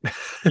knowing it.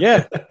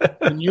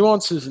 The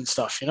nuances and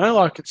stuff, you know,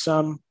 like it's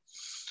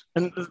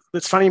And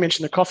it's funny you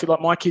mentioned the coffee.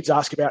 Like my kids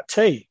ask about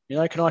tea. You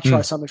know, can I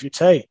try some of your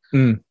tea?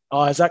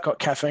 Oh, has that got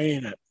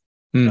caffeine in it?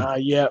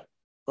 Yeah.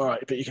 All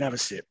right, but you can have a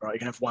sip, right? You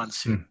can have one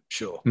sip,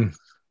 sure.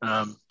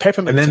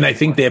 Peppermint. And then tea, they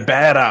think they're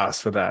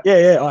badass for that.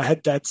 Yeah. I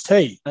had Dad's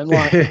tea, and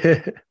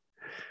like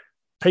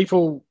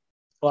people,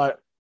 like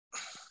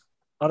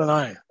I don't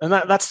know, and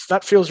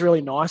that feels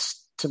really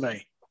nice to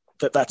me.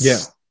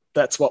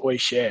 That's what we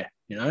share.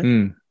 You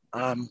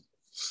know.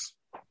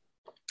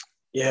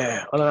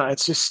 Yeah, I don't know.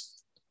 It's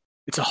just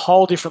it's a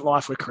whole different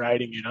life we're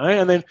creating, you know.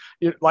 And then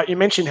like you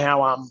mentioned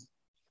how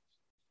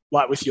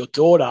like with your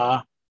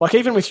daughter. Like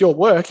even with your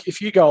work,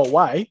 if you go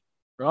away,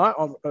 right,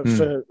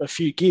 for a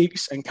few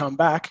gigs and come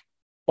back,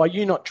 by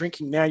you not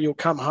drinking now, you'll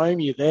come home,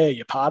 you're there,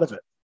 you're part of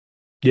it.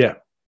 Yeah.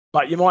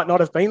 But you might not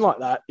have been like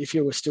that if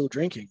you were still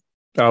drinking.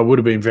 I would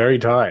have been very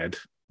tired.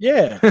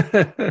 Yeah.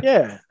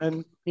 Yeah.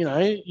 And, you know,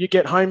 you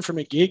get home from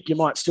a gig, you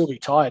might still be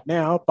tired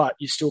now, but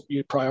you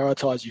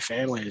prioritise your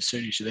family as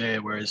soon as you're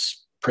there,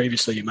 whereas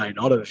previously you may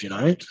not have, you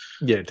know.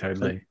 Yeah,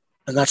 totally.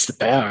 And that's the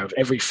power of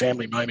every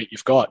family moment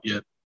you've got.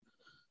 You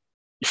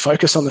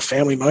focus on the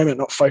family moment,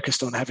 not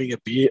focused on having a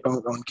beer,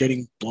 on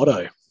getting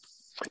blotto.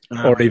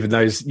 Or even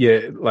those,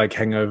 like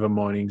hangover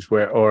mornings if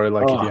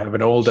you have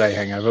an all day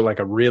hangover, like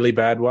a really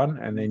bad one,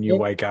 and then you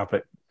wake up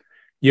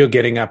you're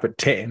getting up at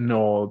 10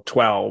 or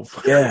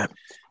 12. Yeah.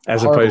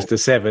 As Horrible. opposed to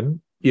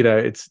 7, you know,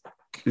 it's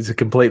a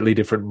completely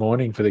different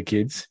morning for the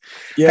kids.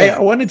 Yeah. Hey, I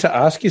wanted to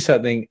ask you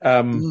something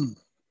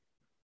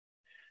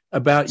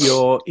about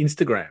your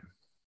Instagram.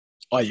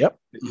 Oh, yep.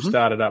 You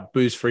started up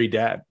Booze Free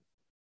Dad.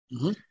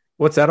 Mm-hmm.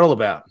 What's that all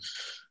about?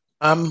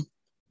 Well,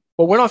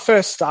 when I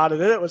first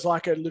started it was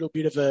like a little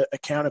bit of an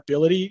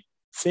accountability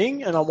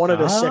thing, and I wanted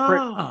a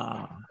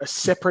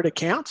separate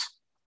account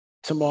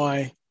to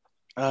my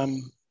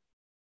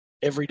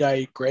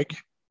everyday Greg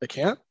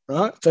account,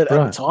 right? At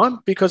the time,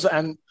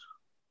 and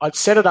I'd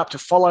set it up to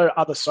follow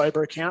other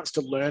sober accounts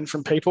to learn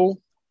from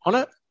people on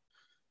it.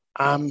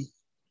 And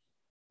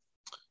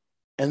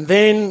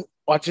then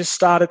I just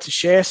started to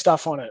share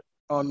stuff on it,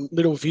 on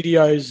little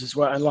videos as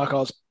well, and like I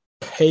was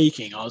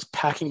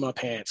packing my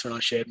pants when I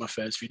shared my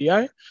first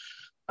video.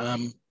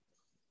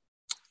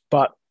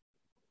 But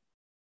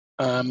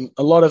a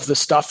lot of the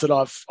stuff that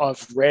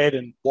I've read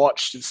and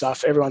watched and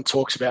stuff, everyone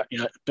talks about, you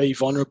know, be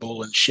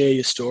vulnerable and share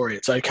your story.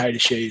 It's okay to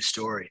share your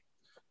story.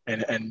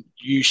 And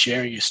you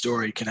sharing your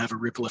story can have a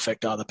ripple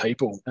effect to other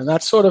people. And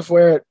that's sort of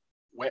where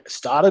it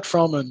started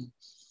from and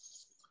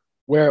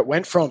where it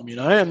went from, you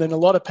know. And then a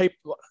lot of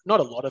people, not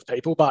a lot of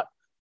people, but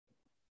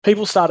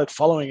people started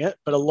following it,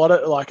 but a lot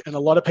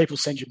of people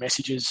send you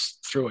messages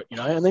through it, you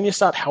know, and then you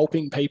start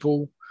helping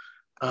people.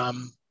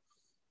 And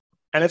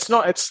it's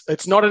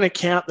not an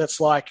account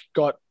that's like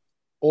got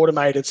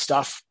automated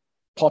stuff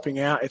popping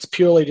out. It's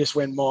purely just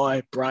when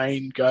my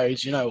brain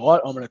goes, you know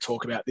what, I'm going to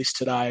talk about this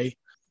today.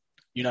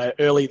 You know,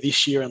 early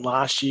this year and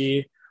last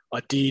year, I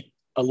did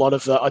a lot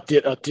of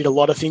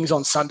things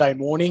on Sunday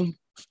morning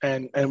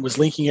and was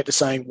linking it to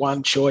saying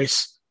one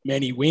choice,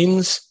 many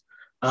wins.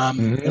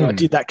 And I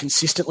did that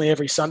consistently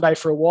every Sunday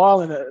for a while.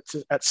 And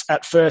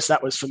at first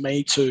that was for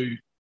me to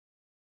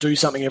do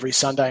something every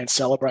Sunday and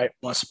celebrate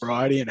my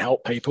sobriety and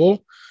help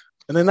people.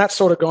 And then that's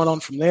sort of gone on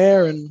from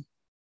there. And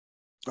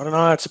I don't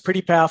know, it's a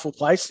pretty powerful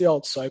place, the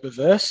old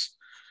Soberverse.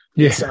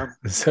 Yeah,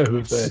 the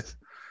Soberverse.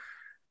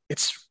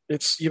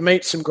 It's you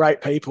meet some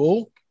great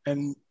people,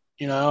 and,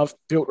 you know, I've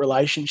built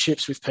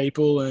relationships with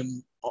people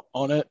and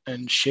on it,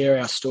 and share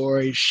our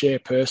stories, share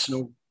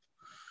personal,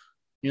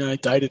 you know,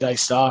 day-to-day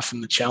stuff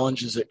and the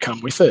challenges that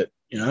come with it,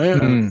 you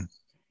know.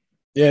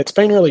 Yeah, it's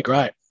been really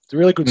great. It's a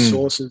really good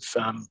source of,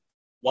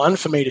 one,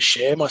 for me to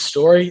share my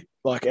story,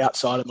 like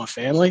outside of my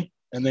family,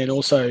 and then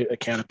also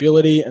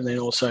accountability, and then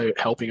also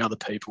helping other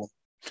people.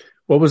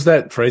 What was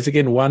that phrase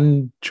again?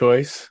 One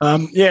choice?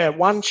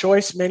 One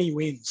choice, many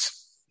wins.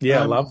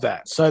 Yeah, I love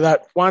that. So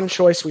that one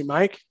choice we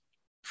make,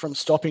 from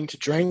stopping to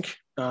drink,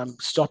 you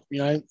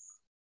know,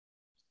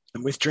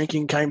 and with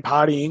drinking came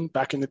partying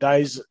back in the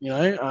days, you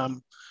know,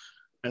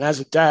 and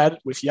as a dad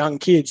with young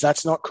kids,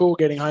 that's not cool,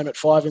 getting home at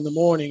 5 a.m.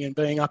 and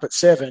being up at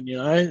 7, you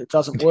know, it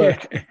doesn't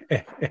work.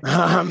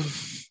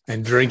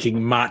 And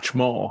drinking much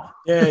more.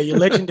 Yeah, you're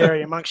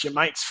legendary amongst your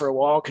mates for a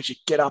while because you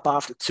get up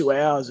after 2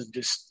 hours and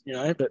just, you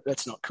know, but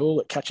that's not cool.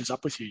 It catches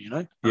up with you, you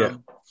know?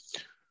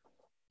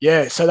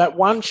 Yeah. So that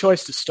one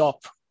choice to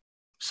stop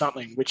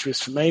something, which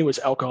was for me was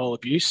alcohol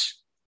abuse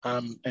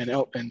and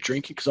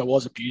drinking, because I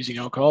was abusing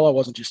alcohol. I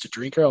wasn't just a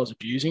drinker, I was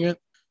abusing it.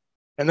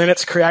 And then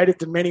it's created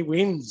the many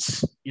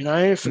wins, you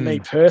know, for me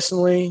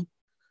personally,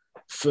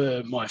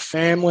 for my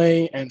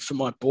family, and for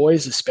my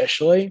boys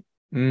especially.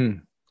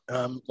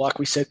 Like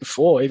we said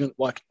before, even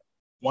like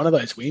one of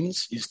those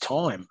wins is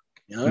time,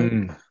 you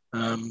know.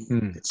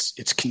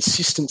 It's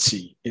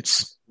consistency,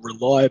 it's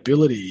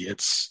reliability,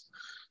 it's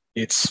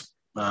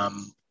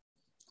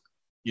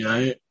you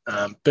know,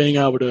 being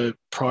able to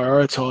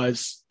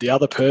prioritize the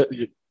other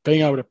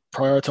being able to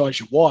prioritize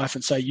your wife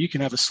and say, you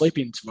can have a sleep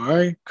in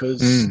tomorrow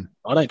because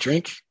I don't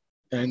drink,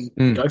 and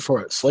go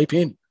for it, sleep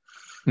in.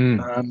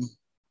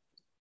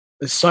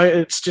 So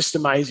it's just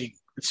amazing.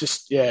 It's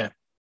just, yeah.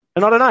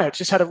 And I don't know, it's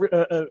just had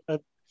a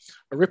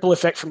ripple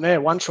effect from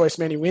there. One choice,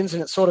 many wins,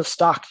 and it sort of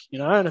stuck, you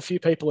know, and a few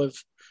people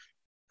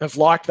have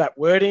liked that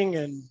wording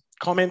and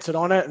commented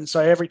on it. And so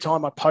every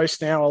time I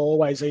post now, I'll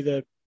always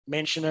either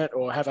mention it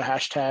or have a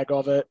hashtag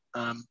of it.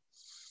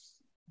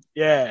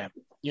 Yeah,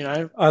 you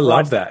know. I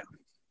love that.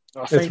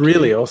 It's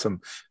really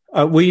awesome.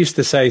 We used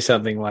to say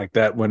something like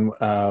that when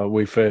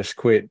we first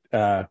quit,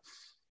 and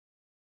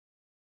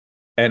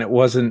it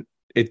wasn't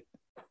it.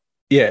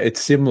 Yeah,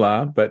 it's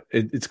similar, but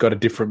it's got a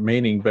different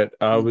meaning. But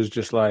I was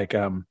just like,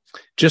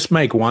 just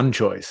make one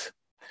choice,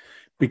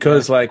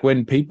 because like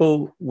when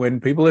people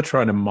are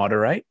trying to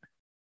moderate,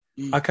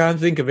 I can't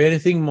think of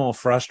anything more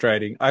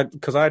frustrating.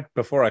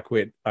 Before I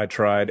quit, I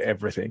tried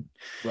everything,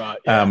 right?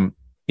 Yeah.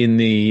 In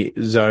the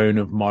zone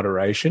of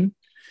moderation.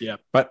 Yeah.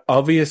 But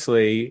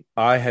obviously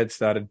I had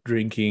started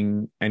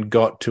drinking and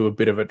got to a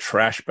bit of a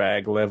trash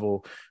bag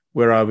level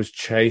where I was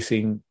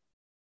chasing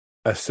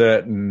a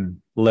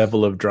certain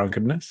level of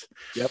drunkenness.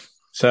 Yep.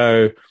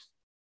 So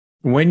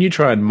when you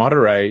try and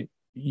moderate,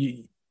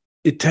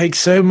 it takes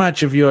so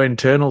much of your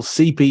internal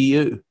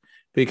CPU,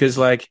 because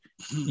like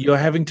you're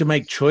having to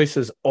make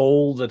choices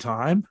all the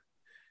time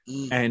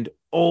and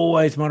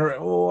always moderate.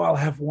 Oh, I'll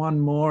have one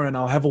more and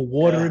I'll have a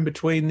water in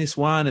between this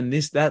one and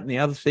this, that, and the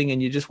other thing.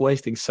 And you're just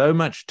wasting so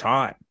much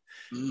time.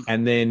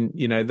 And then,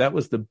 you know, that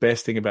was the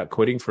best thing about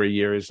quitting for a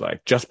year, is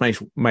like, just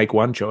make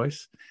one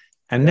choice.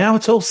 And now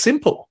it's all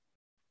simple.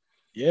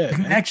 Yeah. I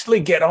can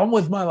actually get on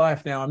with my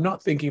life now. I'm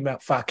not thinking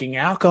about fucking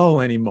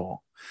alcohol anymore.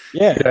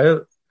 Yeah.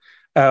 You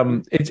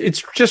know?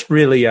 It's just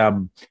really,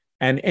 and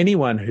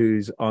anyone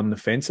who's on the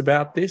fence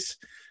about this,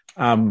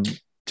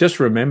 just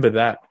remember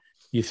that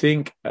you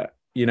think,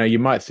 you know, you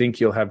might think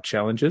you'll have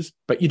challenges,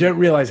 but you don't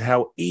realize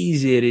how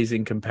easy it is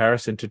in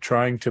comparison to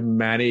trying to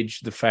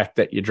manage the fact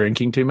that you're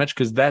drinking too much,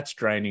 because that's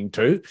draining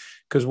too.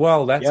 Because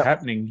while that's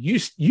happening,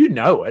 you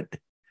know it.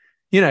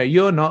 You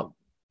know,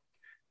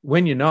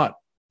 when you're not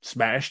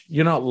smashed,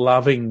 you're not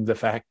loving the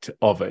fact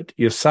of it.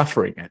 You're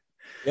suffering it.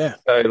 Yeah.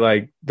 So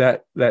like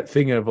that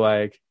thing of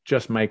like,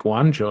 just make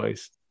one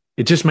choice.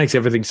 It just makes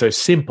everything so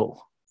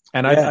simple.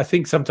 And I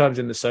think sometimes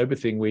in the sober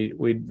thing, we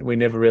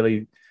never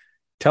really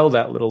tell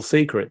that little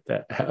secret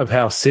of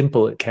how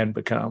simple it can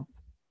become.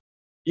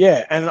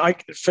 Yeah, and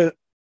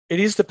it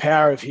is the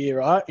power of here,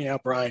 right, in our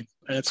brain,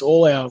 and it's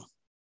all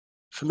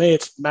for me,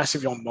 it's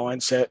massively on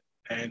mindset,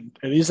 and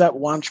it is that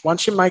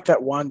once you make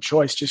that one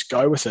choice, just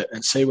go with it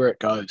and see where it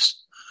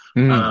goes,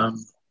 and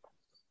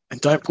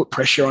don't put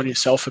pressure on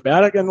yourself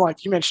about it. And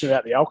like you mentioned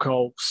about the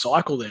alcohol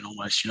cycle, then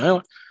almost, you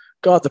know,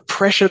 God, the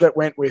pressure that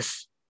went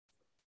with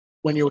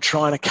when you're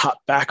trying to cut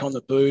back on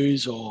the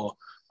booze, or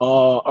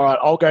all right,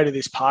 I'll go to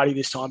this party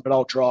this time, but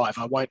I'll drive.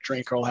 I won't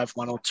drink, or I'll have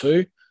one or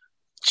two.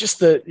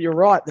 Just you're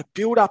right, the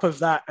build up of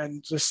that,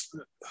 and just,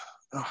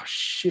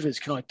 shivers.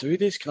 Can I do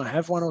this? Can I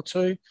have one or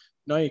two?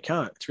 No, you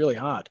can't. It's really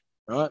hard,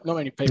 right? Not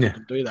many people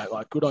can do that.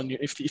 Like, good on you.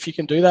 If you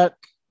can do that,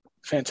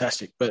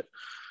 fantastic. But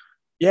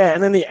yeah,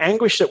 and then the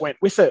anguish that went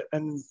with it.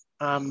 And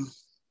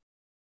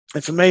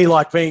for me,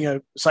 like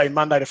being say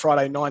Monday to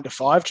Friday, 9 to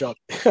 5 job,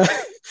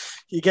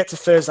 you get to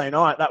Thursday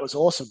night, that was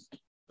awesome.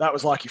 That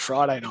was like your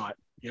Friday night.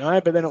 You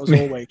know, but then it was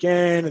all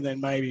weekend, and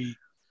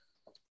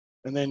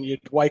then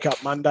you'd wake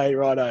up Monday,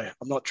 righto,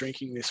 I'm not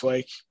drinking this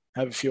week,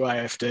 have a few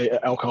AFD,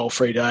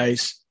 alcohol-free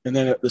days, and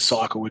then the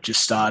cycle would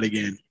just start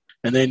again.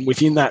 And then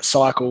within that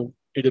cycle,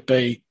 it'd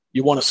be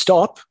you want to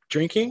stop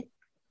drinking,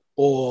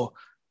 or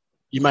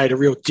you made a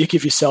real dick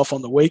of yourself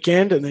on the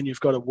weekend, and then you've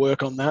got to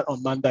work on that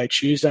on Monday,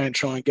 Tuesday, and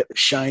try and get the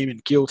shame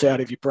and guilt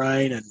out of your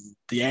brain and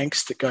the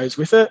angst that goes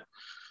with it.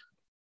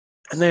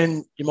 And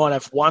then you might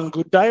have one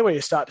good day where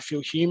you start to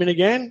feel human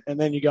again, and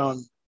then you go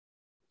and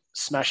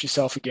smash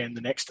yourself again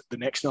the next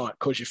night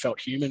because you felt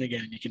human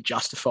again, and you can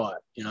justify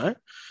it, you know? And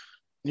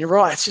you're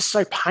right, it's just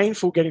so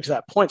painful getting to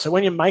that point. So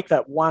when you make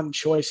that one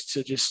choice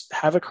to just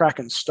have a crack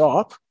and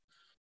stop,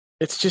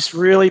 it's just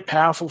really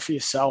powerful for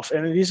yourself,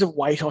 and it is a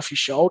weight off your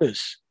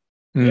shoulders.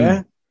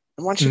 Yeah?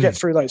 And once you get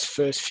through those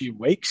first few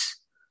weeks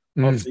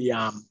of the,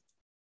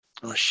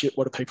 oh shit,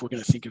 what are people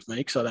going to think of me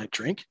because I don't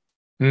drink?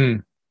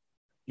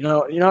 You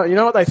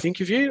know what they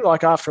think of you?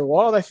 Like after a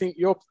while, they think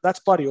that's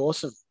bloody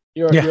awesome.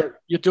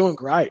 You're doing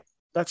great.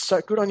 That's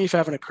so good on you for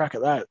having a crack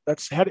at that.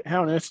 That's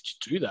how on earth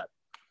did you do that?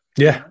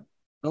 Yeah.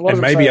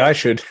 And maybe I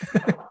should.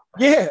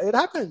 Yeah, it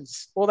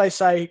happens. Or they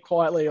say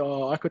quietly,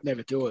 "Oh, I could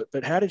never do it."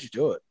 But how did you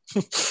do it?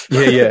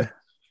 Yeah.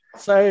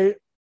 So,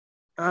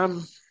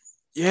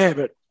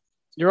 but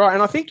you're right.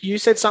 And I think you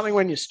said something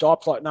when you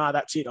stopped, like, "Nah,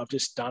 that's it. I've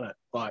just done it.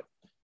 Like,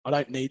 I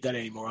don't need that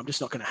anymore. I'm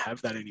just not going to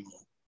have that anymore."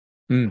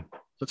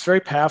 So it's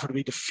very powerful to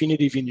be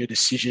definitive in your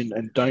decision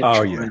and don't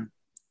try and,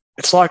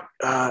 it's like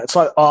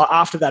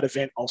after that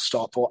event I'll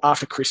stop, or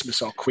after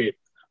Christmas I'll quit,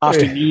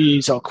 after New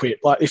Year's I'll quit.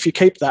 Like if you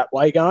keep that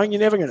way going,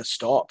 you're never going to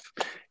stop.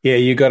 Yeah,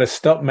 you got to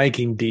stop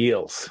making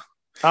deals.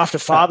 After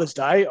Father's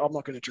Day, I'm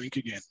not going to drink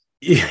again.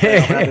 Yeah,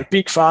 I'll have a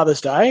big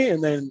Father's Day,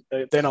 and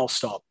then I'll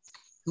stop.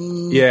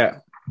 Yeah.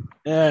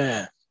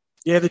 The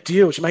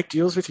deals. You make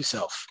deals with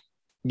yourself.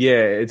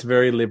 Yeah, it's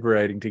very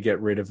liberating to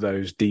get rid of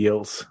those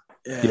deals.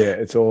 Yeah,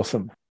 it's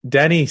awesome.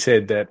 Danny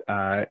said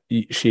that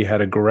she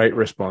had a great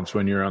response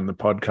when you were on the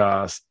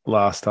podcast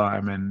last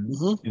time,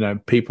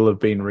 and people have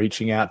been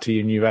reaching out to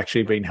you, and you've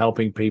actually been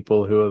helping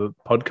people who are the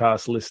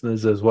podcast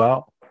listeners as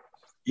well.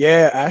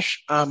 Yeah,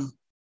 Ash.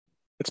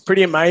 It's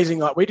pretty amazing.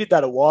 Like, we did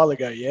that a while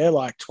ago,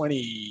 like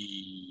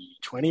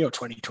 2020 or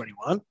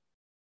 2021,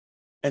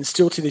 and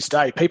still to this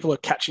day, people are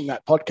catching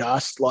that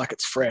podcast like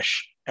it's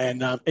fresh.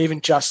 And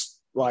even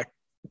just like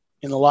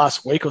in the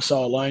last week or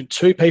so alone,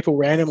 2 people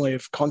randomly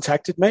have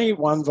contacted me,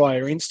 one via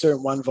Insta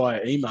and one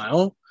via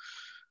email.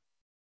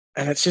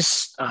 And it's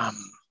just,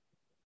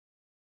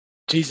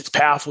 it's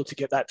powerful to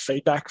get that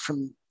feedback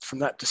from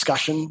that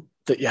discussion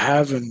that you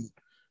have, and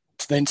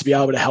then to be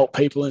able to help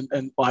people.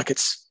 And like,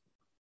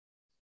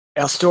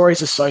 our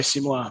stories are so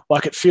similar.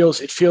 Like, it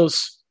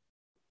feels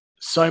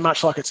so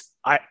much like it's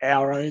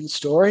our own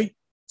story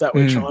that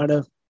we're trying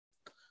to,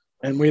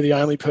 and we're the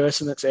only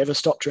person that's ever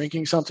stopped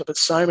drinking something. But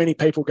so many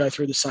people go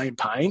through the same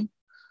pain.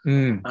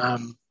 And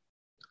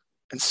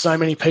so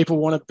many people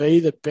want to be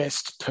the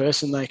best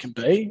person they can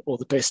be, or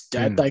the best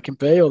dad they can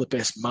be, or the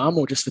best mum,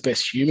 or just the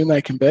best human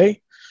they can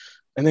be.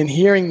 And then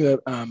hearing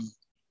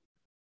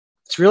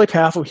it's really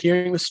powerful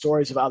hearing the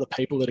stories of other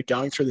people that are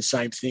going through the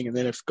same thing, and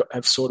then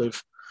have sort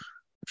of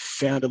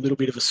found a little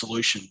bit of a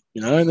solution,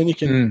 and then you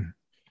can,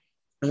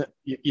 and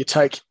you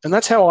take, and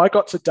that's how I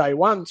got to day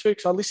one too,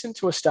 because I listened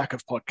to a stack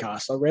of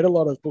podcasts. I read a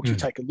lot of books. You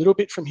take a little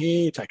bit from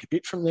here, you take a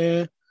bit from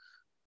there,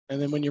 and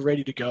then when you're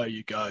ready to go,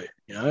 you go,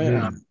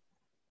 and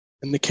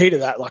the key to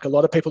that, like, a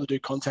lot of people that do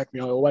contact me,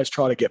 I always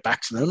try to get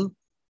back to them,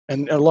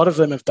 and a lot of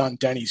them have done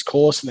Danny's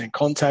course and then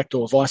contact,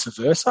 or vice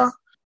versa.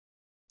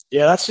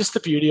 Yeah, that's just the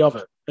beauty of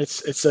it.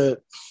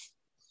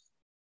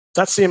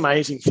 That's the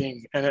amazing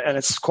thing, and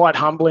it's quite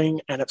humbling,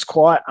 and it's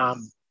quite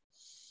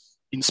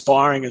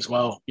inspiring as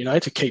well,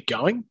 to keep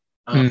going.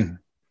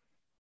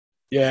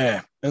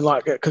 Yeah, and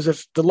like, because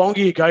if the longer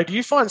you go, do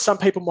you find some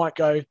people might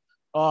go,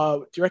 "Oh,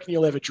 do you reckon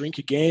you'll ever drink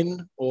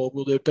again, or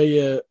will there be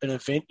an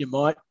event you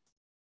might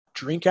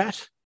drink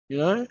at?"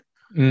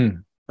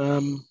 And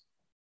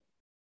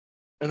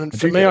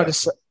for me, I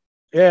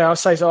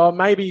say, "Oh,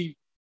 maybe."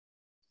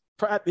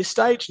 At this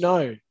stage,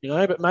 no,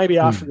 but maybe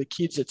after the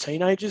kids are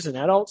teenagers and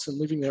adults and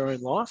living their own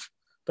life.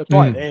 But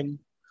by then,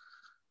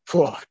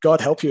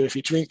 God help you if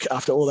you drink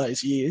after all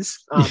those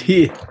years. But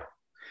yeah,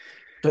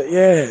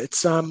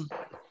 it's I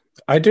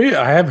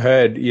have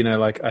heard,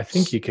 like, I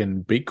think you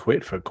can be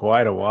quit for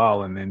quite a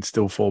while and then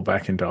still fall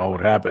back into old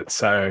habits.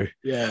 So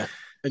yeah,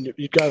 and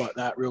you go like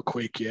that real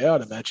quick. Yeah,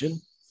 I'd imagine.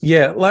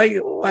 Yeah,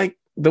 like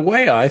the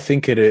way I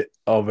think of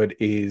it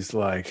is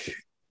like.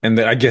 And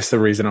I guess the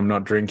reason I'm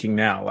not drinking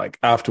now, like,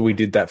 after we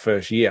did that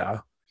first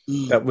year,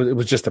 it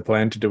was just a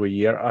plan to do a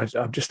year.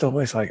 I'm just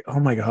always like, oh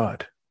my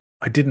God,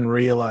 I didn't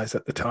realize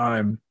at the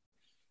time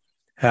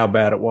how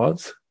bad it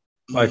was.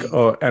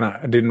 And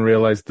I didn't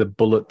realize the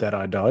bullet that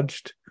I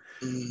dodged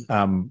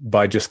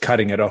by just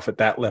cutting it off at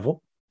that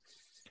level.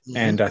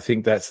 And I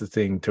think that's the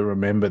thing to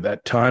remember,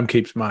 that time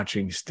keeps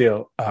marching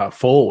still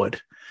forward.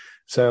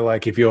 So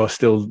like, if you're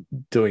still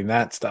doing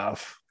that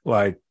stuff,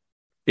 like,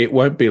 it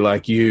won't be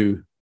like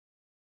you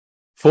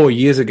 4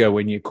 years ago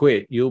when you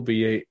quit, you'll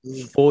be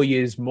 4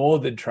 years more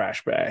than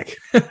trash bag.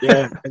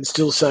 Yeah, and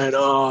still saying,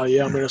 "Oh,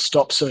 yeah, I'm going to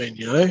stop soon,"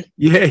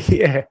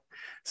 Yeah.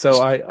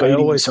 So I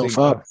always think,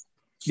 up.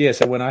 Yeah,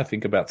 so when I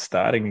think about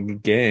starting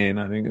again,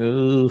 I think,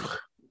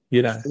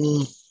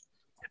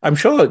 I'm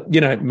sure,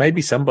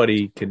 maybe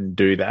somebody can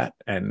do that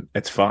and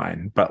it's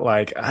fine. But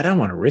like, I don't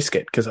want to risk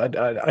it because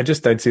I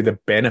just don't see the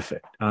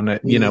benefit on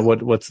it.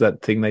 What's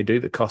that thing they do,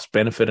 the cost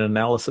benefit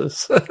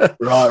analysis?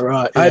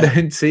 Right. Yeah. I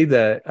don't see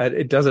that.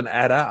 It doesn't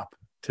add up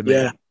to me.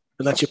 Yeah.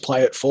 And that's your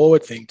play it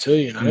forward thing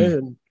too,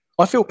 And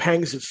I feel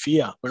pangs of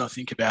fear when I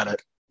think about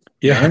it.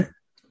 Yeah.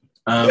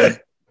 And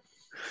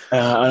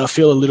I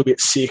feel a little bit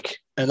sick.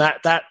 And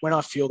that when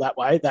I feel that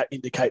way, that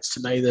indicates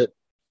to me that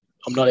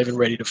I'm not even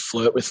ready to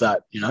flirt with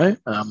that,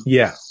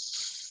 Yeah.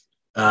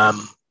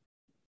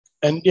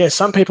 And yeah,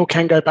 some people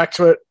can go back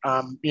to it.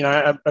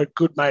 A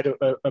good mate,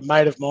 a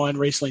mate of mine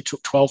recently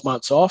took 12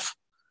 months off,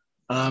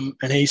 and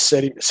he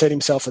set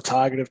himself a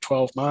target of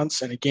 12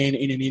 months. And again,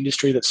 in an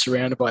industry that's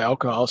surrounded by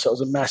alcohol, so it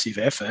was a massive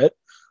effort.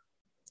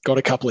 Got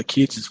a couple of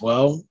kids as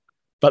well,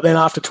 but then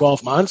after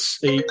 12 months,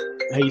 he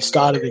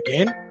started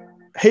again.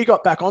 He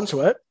got back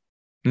onto it,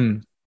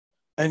 and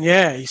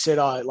yeah, he said,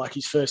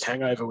 his first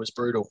hangover was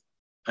brutal.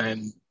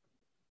 And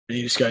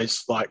he just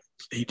goes,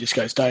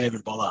 don't even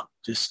bother.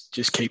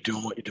 Just keep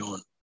doing what you're doing.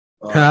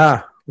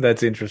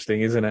 That's interesting,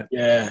 isn't it?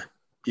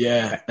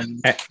 Yeah.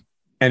 And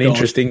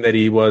interesting that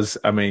he was,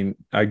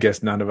 I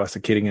guess none of us are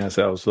kidding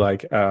ourselves.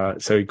 Like,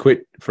 so he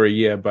quit for a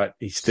year, but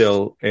he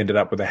still ended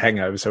up with a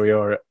hangover. So he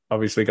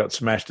obviously got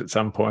smashed at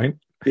some point.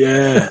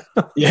 Yeah.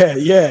 So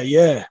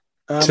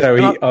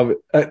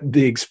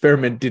the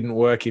experiment didn't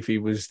work if he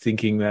was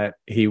thinking that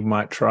he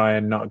might try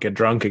and not get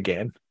drunk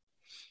again.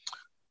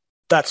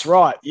 That's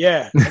right,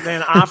 yeah. And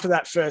then after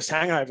that first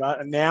hangover,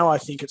 and now I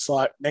think it's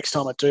like, next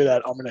time I do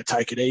that, I'm going to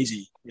take it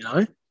easy,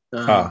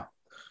 Okay.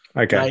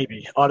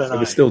 Maybe. I don't know.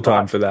 There's still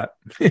time for that.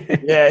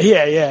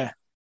 Yeah.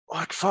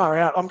 like far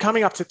out. I'm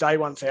coming up to day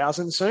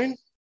 1,000 soon.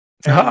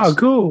 Oh,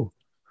 cool.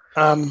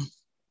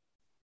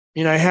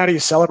 You know, how do you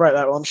celebrate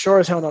that? Well, I'm sure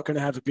as hell not going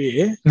to have a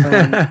beer.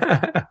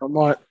 I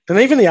might, and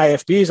even the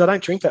AF beers, I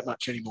don't drink that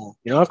much anymore.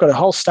 You know, I've got a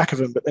whole stack of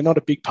them, but they're not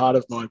a big part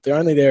of mine. They're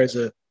only there as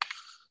a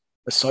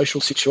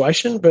social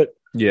situation. But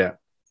yeah,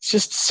 it's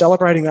just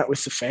celebrating that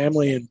with the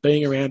family and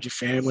being around your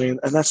family, and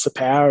that's the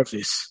power of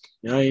this.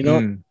 You know, you're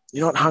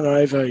not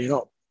hungover,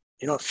 you're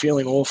not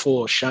feeling awful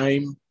or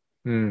shame.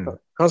 I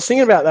was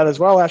thinking about that as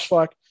well, Ash.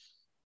 Like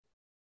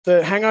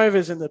the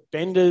hangovers and the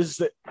benders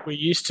that we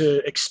used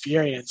to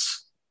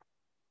experience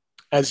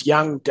as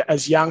young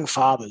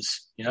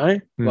fathers, you know,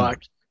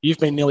 like you've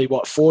been nearly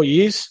 4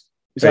 years?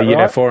 Is that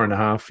right?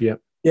 4.5. Yeah.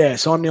 Yeah.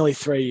 So I'm nearly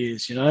 3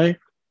 years, you know,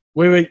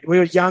 we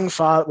were young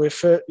fathers,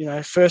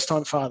 first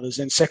time fathers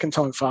and second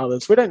time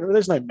fathers.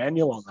 There's no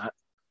manual on that.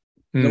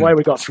 The way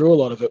we got through a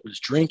lot of it was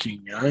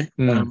drinking, you know,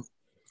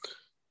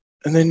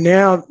 and then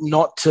now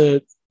not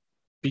to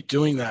be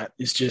doing that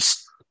is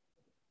just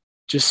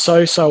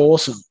so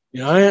awesome, you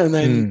know, and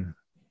then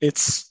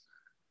it's,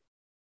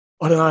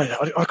 I don't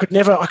know. I could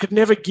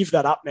never give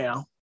that up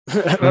now.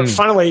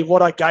 Funnily,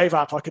 what I gave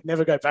up, I could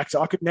never go back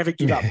to. I could never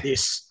give up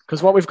this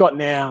because what we've got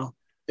now,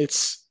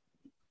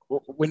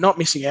 we're not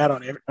missing out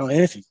on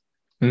anything.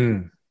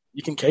 You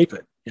can keep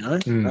it, you know.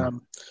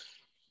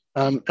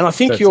 And I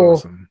think That's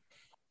awesome.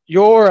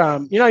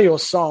 your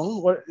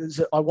song. What is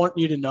it? I Want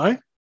You to Know.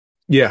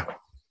 Yeah,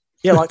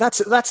 yeah. Like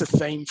that's a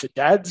theme for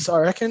dads, I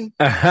reckon.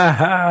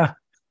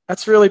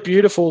 That's really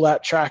beautiful.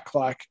 That track,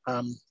 like,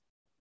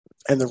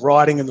 and the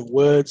writing and the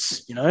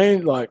words, you know,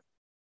 like.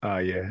 Oh,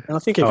 yeah. And I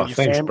think even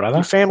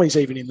your family's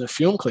even in the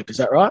film clip. Is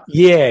that right?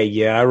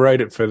 Yeah. I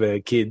wrote it for the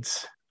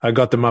kids. I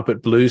got them up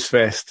at Blues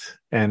Fest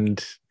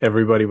and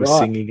everybody was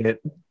singing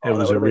it. It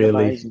was a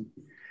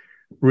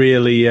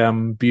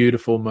really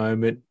beautiful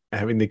moment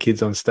having the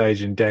kids on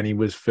stage and Danny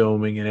was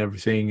filming and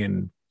everything.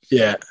 And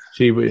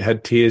she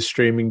had tears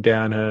streaming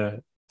down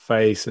her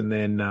face. And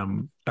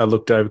then I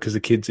looked over because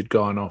the kids had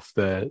gone off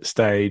the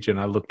stage and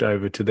I looked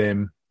over to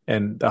them.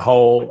 And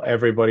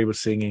everybody was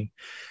singing.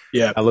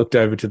 Yeah. I looked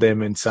over to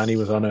them and Sunny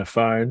was on her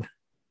phone.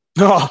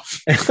 Oh.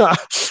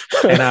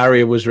 And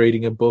Aria was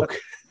reading a book.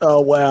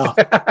 Oh, wow.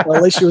 Well,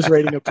 at least she was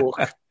reading a book.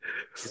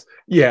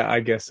 Yeah,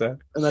 I guess so.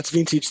 And that's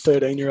vintage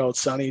 13-year-old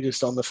Sunny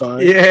just on the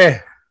phone. Yeah.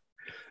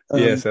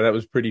 So that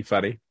was pretty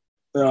funny.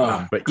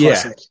 But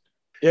classic.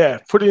 Yeah,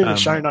 put it in the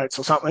show notes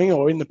or something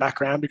or in the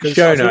background because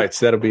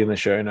that'll be in the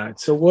show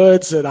notes. The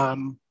words in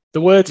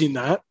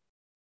that,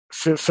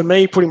 for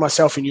me, putting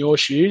myself in your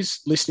shoes,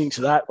 listening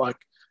to that, like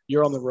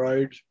you're on the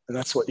road and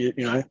that's what you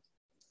know,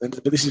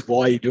 but this is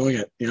why you're doing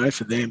it, you know,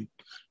 for them.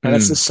 And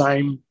that's the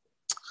same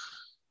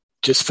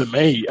just for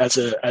me as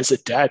a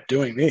dad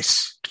doing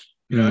this,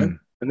 you know,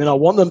 and then I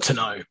want them to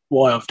know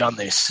why I've done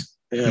this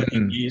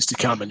in years to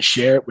come and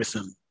share it with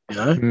them, you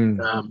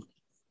know.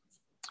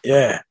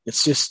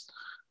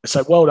 It's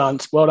like, well done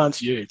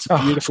to you. It's a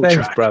beautiful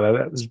thanks, track. Brother.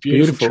 That was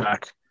beautiful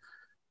track.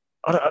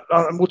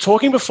 We're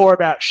talking before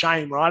about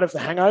shame, right, of the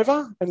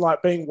hangover and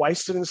like being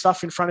wasted and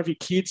stuff in front of your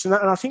kids and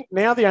that. And I think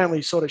now the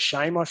only sort of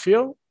shame I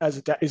feel as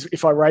a dad is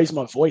if I raise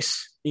my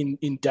voice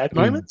in dad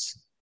moments.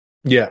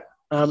 Yeah.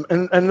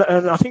 And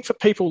I think for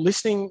people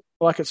listening,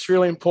 like it's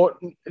really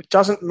important. It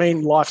doesn't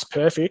mean life's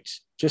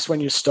perfect. Just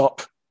when you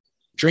stop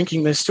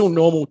drinking, there's still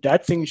normal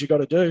dad things you got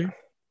to do.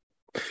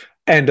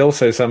 And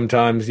also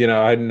sometimes, you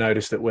know, I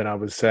noticed that when I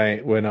was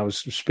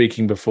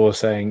speaking before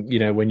saying, you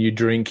know, when you're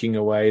drinking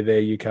away there,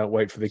 you can't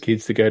wait for the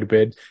kids to go to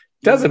bed.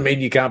 Doesn't mean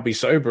you can't be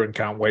sober and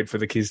can't wait for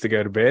the kids to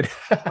go to bed.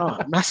 Oh,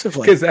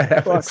 massively. Because that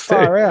happens like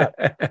far out.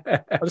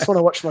 I just want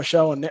to watch my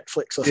show on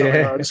Netflix or something.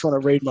 Yeah. Or I just want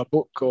to read my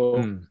book or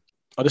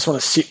I just want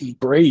to sit and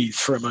breathe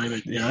for a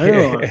moment, you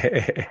know.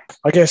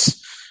 I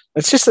guess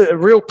it's just a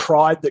real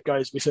pride that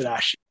goes with it,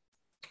 Ash.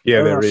 Yeah, I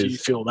don't there know is. if you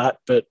feel that,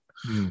 but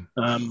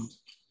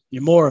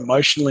you're more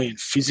emotionally and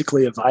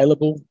physically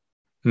available.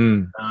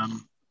 And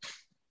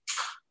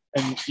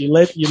you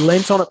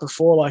lent on it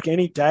before, like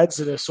any dads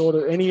that are sort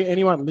of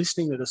anyone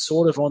listening that are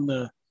sort of on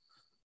the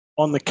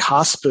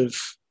cusp of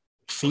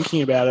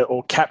thinking about it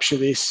or capture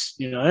this,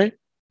 you know,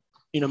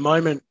 in a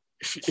moment.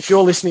 If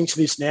you're listening to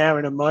this now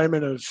in a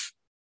moment of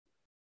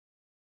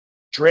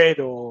dread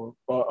or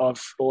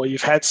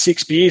you've had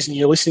 6 beers and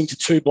you're listening to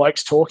 2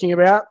 blokes talking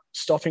about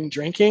stopping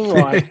drinking,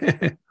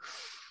 like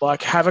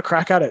like have a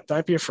crack at it.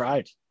 Don't be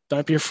afraid.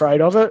 Don't be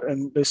afraid of it.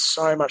 And there's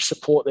so much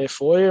support there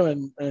for you.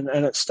 And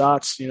it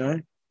starts, you know,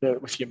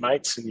 with your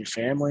mates and your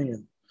family.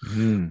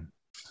 And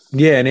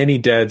yeah, and any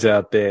dads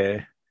out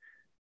there,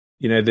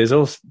 you know, there's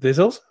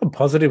also a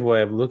positive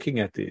way of looking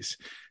at this.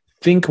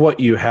 Think what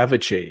you have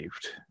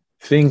achieved.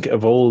 Think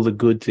of all the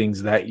good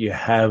things that you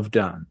have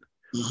done.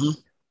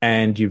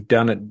 And you've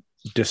done it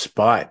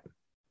despite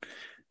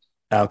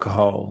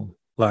alcohol.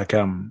 Like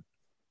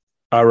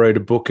I wrote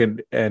a book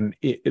and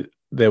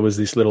there was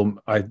this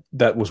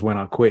that was when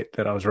I quit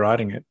that I was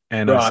writing it.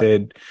 And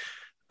right.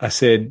 I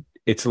said,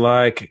 it's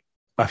like,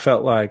 I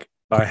felt like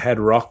I had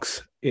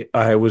rocks.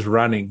 I was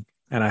running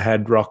and I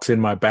had rocks in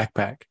my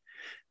backpack.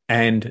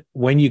 And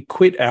when you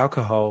quit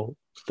alcohol,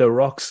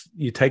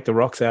 you take the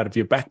rocks out of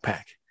your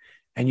backpack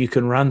and you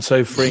can run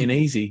so free and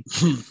easy.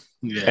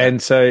 Yeah.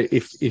 And so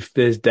if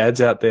there's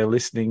dads out there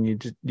listening,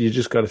 you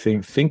just got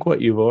to think what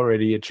you've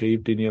already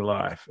achieved in your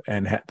life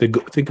and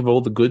think of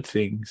all the good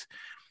things.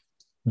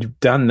 You've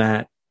done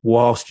that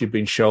whilst you've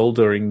been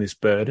shouldering this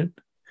burden.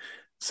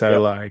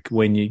 So like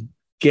when you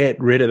get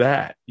rid of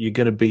that, you're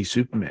going to be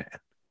Superman.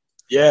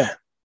 Yeah,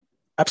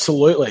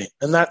 absolutely.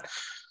 And that's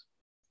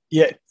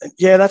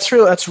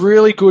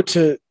really good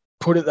to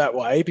put it that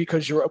way,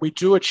 because we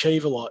do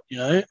achieve a lot,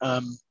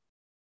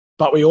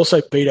 but we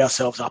also beat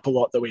ourselves up a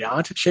lot that we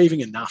aren't achieving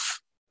enough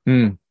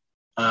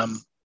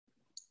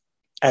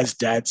as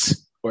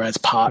dads or as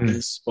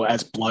partners or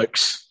as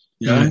blokes.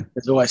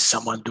 There's always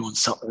someone doing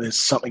something. There's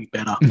something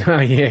better.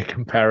 Yeah,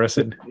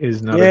 comparison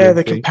is not a good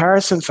the thing.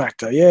 Comparison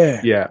factor.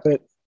 Yeah.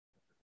 But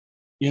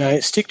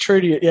stick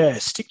true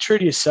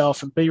to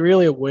yourself and be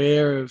really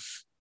aware of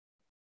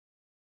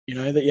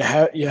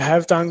that you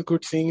have done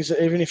good things.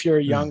 Even if you're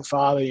a young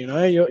father,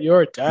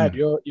 you're a dad.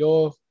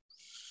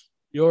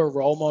 You're a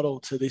role model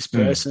to this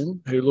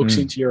person who looks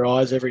into your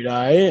eyes every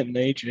day and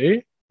needs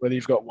you, whether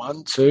you've got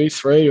 1, 2,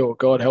 3, or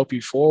God help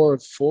you, 4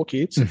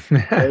 kids,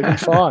 or even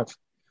 5.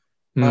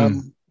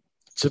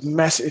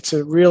 It's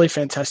a really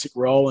fantastic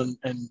role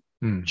and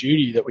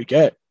duty that we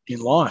get in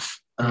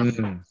life.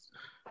 And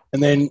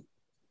then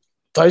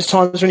those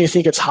times when you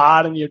think it's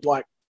hard and you're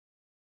like,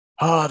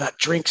 oh, that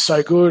drink's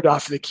so good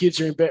after the kids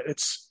are in bed,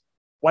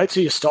 wait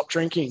till you stop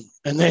drinking.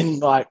 And then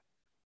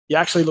you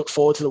actually look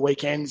forward to the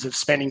weekends of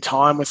spending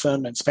time with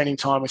them and spending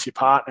time with your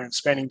partner and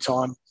spending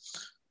time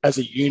as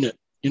a unit.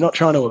 You're not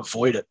trying to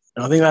avoid it.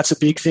 And I think that's a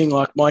big thing.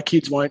 Like, my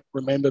kids won't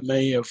remember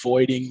me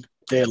avoiding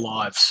their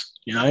lives,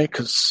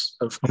 because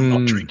of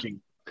not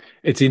drinking.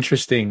 It's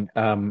interesting.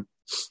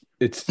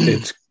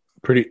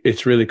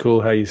 It's really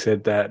cool how you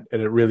said that,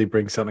 and it really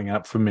brings something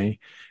up for me.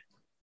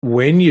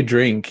 When you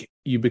drink,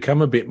 you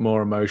become a bit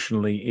more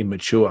emotionally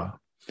immature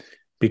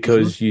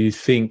because you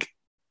think,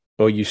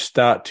 or you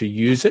start to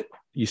use it.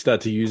 You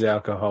start to use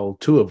alcohol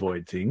to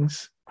avoid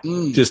things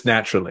just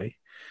naturally.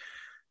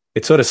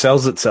 It sort of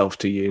sells itself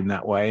to you in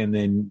that way. And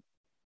then,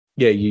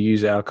 you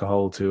use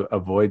alcohol to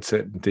avoid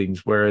certain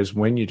things. Whereas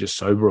when you're just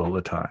sober all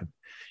the time,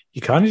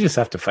 you kind of just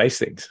have to face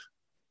things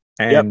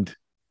and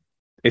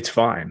it's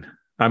fine.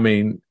 I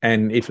mean,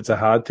 and if it's a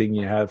hard thing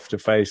you have to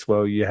face,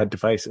 well, you had to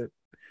face it.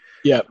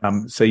 Yeah.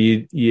 So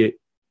you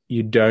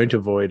don't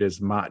avoid as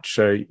much.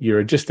 So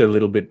you're just a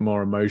little bit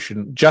more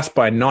emotional just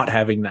by not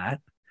having that.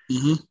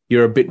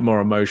 You're a bit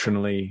more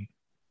emotionally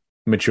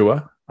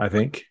mature, I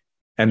think,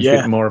 and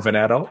a bit more of an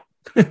adult.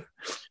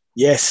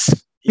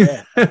 Yes.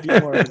 Yeah. A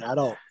bit more of an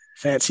adult.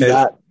 Fancy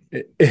that.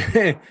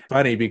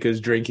 Funny, because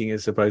drinking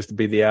is supposed to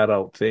be the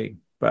adult thing,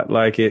 but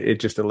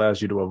it just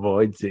allows you to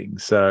avoid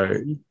things. So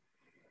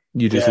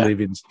you just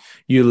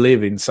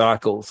live in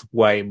cycles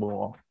way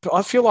more.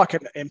 I feel like I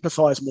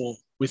empathize more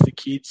with the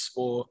kids,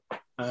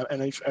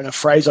 and a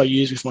phrase I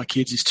use with my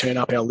kids is turn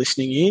up our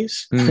listening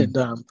ears. And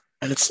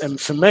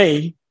for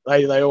me,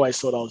 they always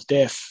thought I was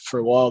deaf for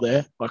a while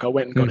there. Like, I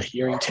went and got a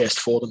hearing test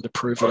for them to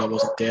prove that I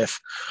wasn't deaf.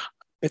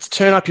 It's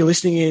turn up your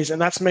listening ears,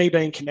 and that's me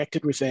being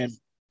connected with them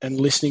and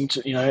listening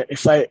to,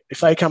 if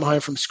they come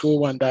home from school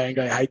one day and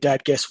go, "Hey,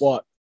 Dad, guess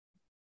what?"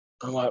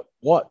 I'm like,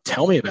 "What?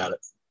 Tell me about it.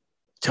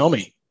 Tell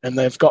me." And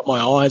they've got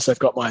my eyes, they've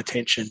got my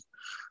attention.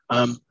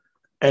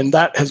 And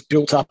that has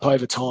built up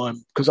over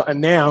time. And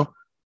now,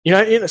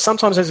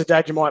 sometimes as a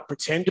dad, you might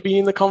pretend to be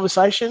in the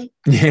conversation.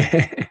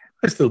 Yeah.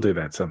 I still do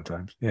that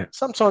sometimes. Yeah.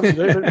 Sometimes you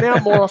do, but now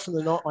more often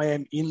than not, I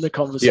am in the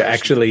conversation. You're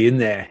actually in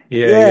there.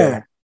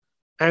 Yeah.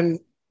 And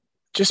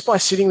just by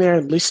sitting there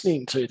and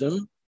listening to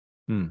them,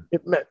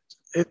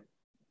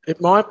 it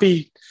might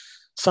be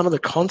some of the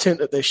content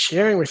that they're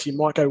sharing with you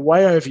might go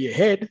way over your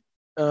head,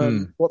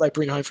 what they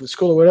bring home from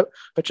school or whatever,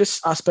 but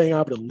just us being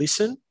able to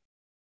listen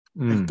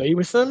and be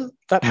with them,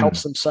 that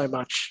helps them so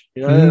much.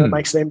 It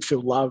makes them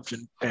feel loved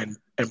and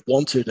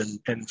wanted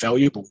and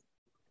valuable.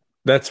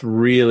 That's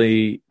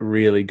really,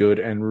 really good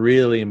and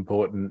really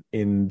important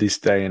in this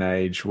day and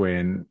age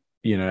when,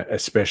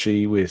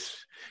 especially with,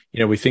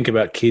 we think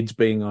about kids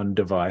being on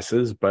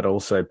devices, but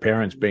also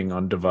parents being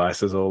on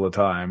devices all the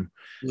time.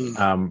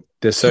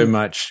 There's so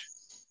much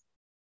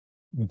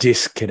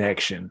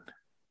disconnection,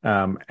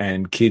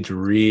 and kids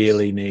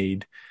really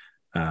need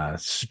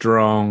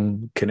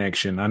strong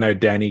connection. I know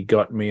Danny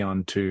got me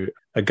onto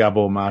a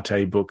Gabor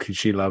Mate book.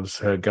 She loves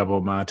her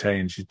Gabor Mate,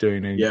 and she's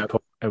doing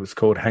it was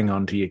called Hang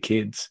On to Your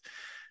Kids.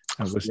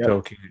 I was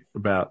talking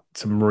about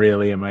some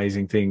really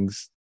amazing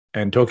things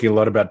and talking a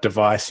lot about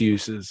device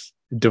use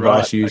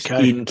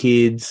in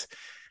kids,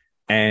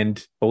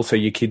 and also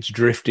your kids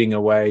drifting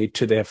away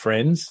to their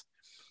friends.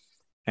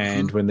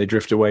 And when they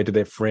drift away to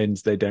their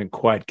friends, they don't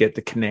quite get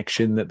the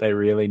connection that they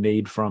really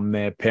need from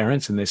their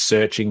parents, and they're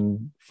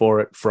searching for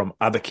it from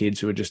other kids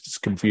who are just as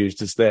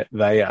confused as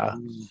they are.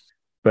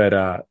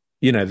 But,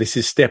 this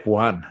is step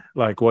one.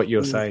 Like what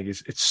you're saying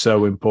is it's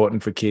so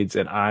important for kids.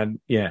 And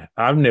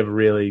I've never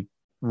really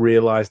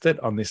realized it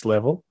on this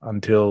level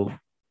until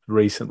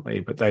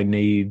recently, but they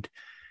need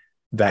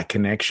that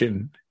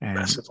connection. And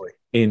massively.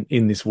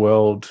 in this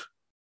world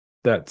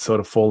that's sort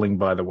of falling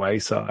by the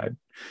wayside.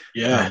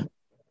 Yeah.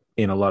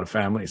 In a lot of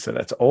families. So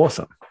that's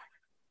awesome.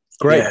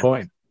 Great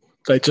point.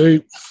 They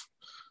do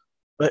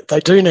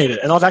need it.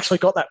 And I've actually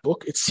got that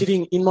book. It's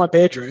sitting in my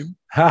bedroom.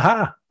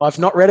 I've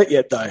not read it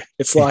yet, though.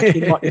 It's like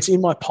it's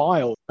in my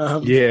pile.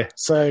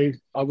 So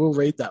I will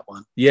read that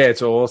one. Yeah,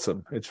 it's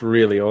awesome. It's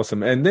really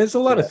awesome. And there's a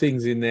lot of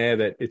things in there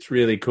that it's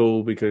really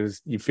cool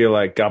because you feel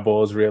like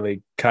Gabor's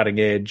really cutting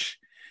edge.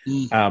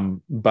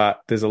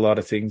 But there's a lot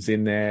of things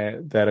in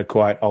there that are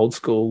quite old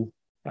school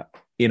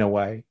in a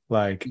way,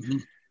 like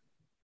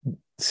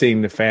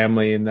seeing the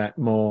family in that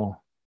more,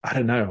 I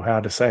don't know how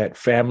to say it,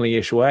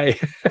 family-ish way.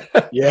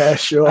 Yeah,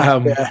 sure.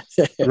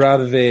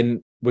 Rather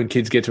than when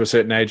kids get to a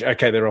certain age,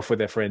 okay, they're off with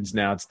their friends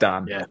now, it's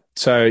done. Yeah.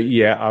 So,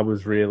 I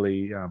was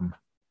really,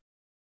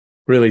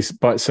 really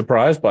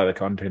surprised by the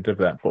content of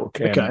that book.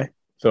 And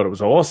thought it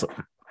was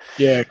awesome.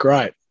 Yeah,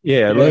 great.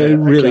 Yeah, it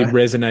really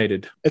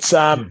resonated. It's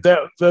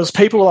there was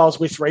people I was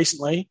with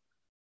recently,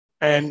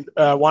 and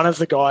one of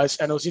the guys,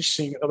 and it was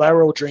interesting, they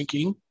were all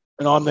drinking,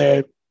 and I'm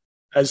there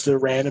as the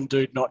random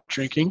dude not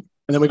drinking.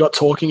 And then we got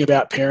talking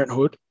about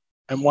parenthood,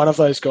 and one of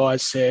those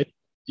guys said,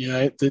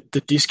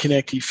 the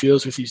disconnect he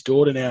feels with his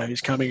daughter now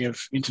who's coming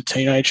into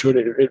teenagehood,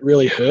 it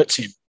really hurts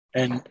him.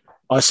 And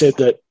I said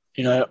that,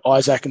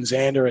 Isaac and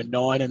Xander are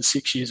 9 and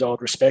 6 years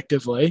old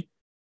respectively.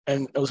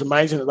 And it was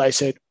amazing that they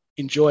said,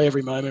 enjoy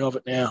every moment of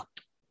it now.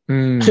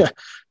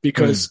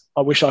 Because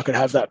I wish I could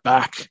have that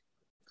back.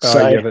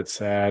 That's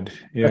sad.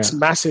 Yeah. That's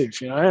massive,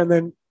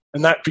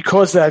 and that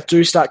because they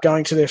do start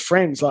going to their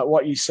friends, like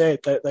what you said,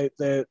 that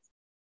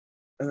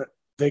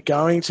they're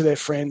going to their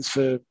friends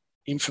for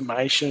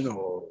information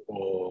or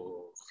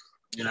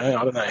I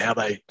don't know how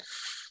they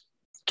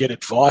get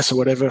advice or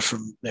whatever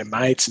from their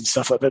mates and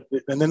stuff like that.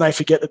 And then they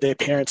forget that their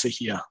parents are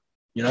here,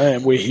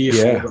 and we're here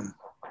for them.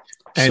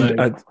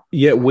 And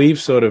we've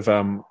sort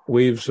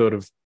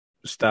of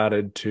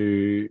started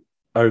to,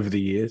 over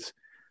the years,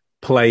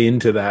 play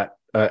into that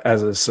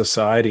as a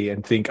society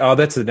and think, oh,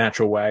 that's the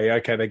natural way.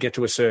 Okay, they get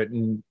to a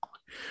certain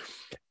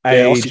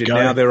age and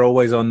now they're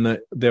always on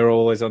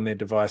their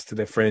device to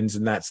their friends,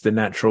 and that's the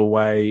natural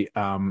way.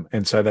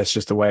 And so that's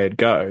just the way it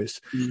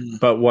goes.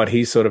 But what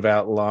he's sort of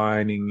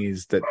outlining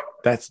is that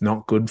that's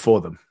not good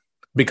for them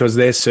because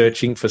they're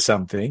searching for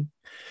something.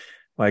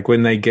 Like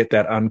when they get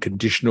that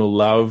unconditional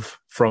love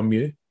from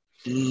you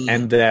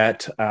and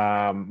that,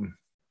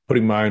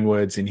 putting my own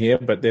words in here,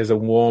 but there's a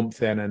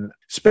warmth and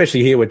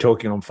especially here we're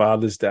talking on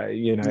Father's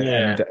Day,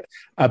 and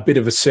a bit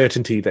of a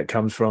certainty that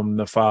comes from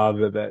the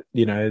father that,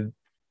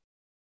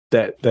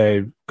 that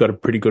they've got a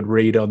pretty good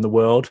read on the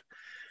world.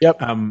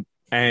 Yep.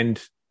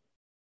 And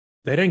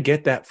they don't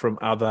get that from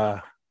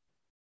other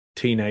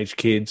teenage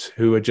kids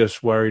who are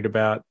just worried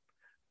about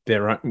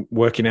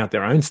working out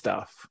their own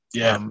stuff.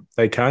 Yeah.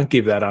 They can't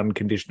give that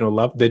unconditional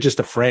love. They're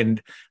just a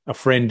friend. A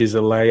friend is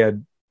a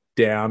layer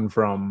down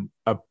from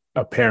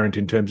a parent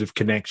in terms of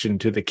connection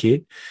to the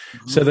kid.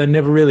 So they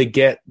never really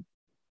get,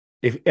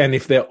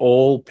 if they're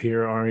all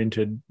peer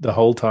oriented the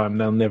whole time,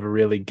 they'll never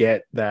really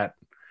get that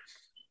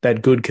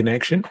good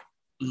connection.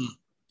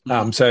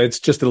 So it's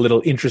just a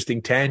little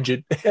interesting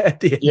tangent at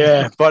the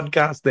end of the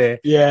podcast there.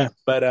 Yeah.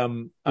 But I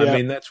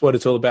mean, that's what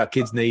it's all about.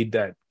 Kids need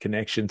that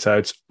connection. So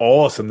it's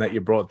awesome that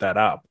you brought that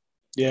up.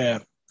 Yeah.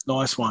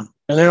 Nice one.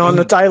 And then on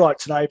a day like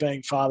today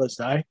being Father's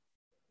Day,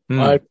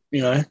 for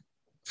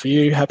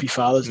you, happy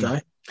Father's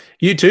Day.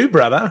 You too,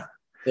 brother.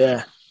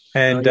 Yeah.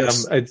 And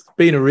it's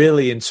been a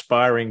really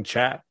inspiring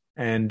chat.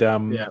 And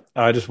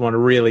I just want to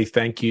really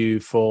thank you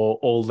for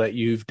all that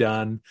you've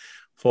done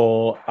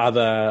for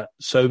other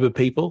sober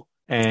people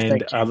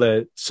and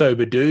other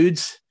sober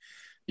dudes.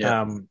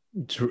 Yeah.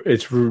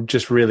 It's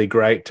just really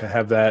great to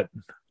have that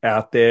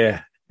out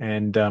there.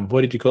 And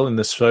what did you call him?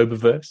 The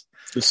Soberverse?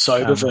 The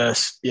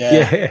Soberverse.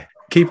 Yeah.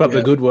 Keep up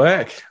the good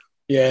work.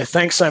 Yeah.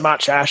 Thanks so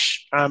much,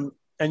 Ash. And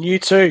you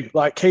too.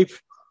 Like keep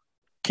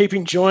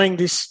enjoying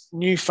this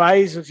new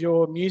phase of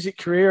your music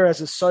career as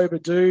a sober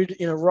dude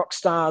in a rock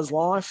star's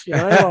life.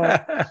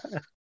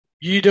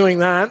 You doing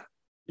that,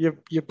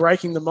 you're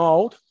breaking the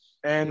mold,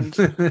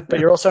 but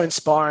you're also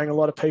inspiring a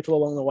lot of people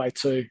along the way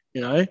too.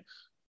 And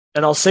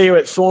I'll see you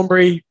at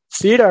Thornbury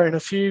Theatre in a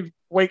few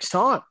weeks'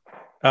 time.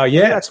 Oh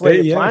yeah, that's where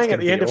you're playing at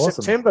the end of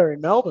September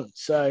in Melbourne.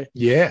 So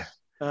yeah.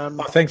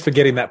 Thanks for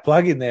getting that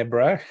plug in there,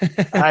 bro.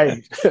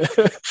 Hey,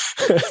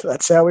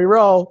 that's how we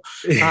roll.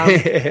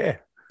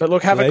 But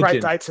look, have a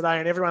great day today,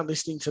 and everyone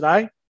listening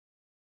today,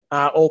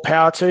 all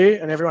power to you,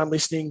 and everyone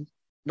listening,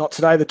 not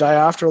today, the day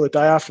after, or the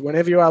day after,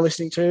 whenever you are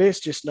listening to this,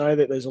 just know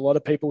that there's a lot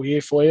of people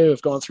here for you who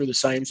have gone through the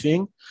same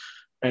thing,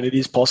 and it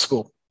is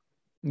possible.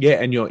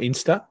 Yeah, and your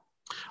Insta?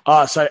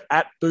 So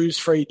at Booze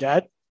Free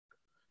Dad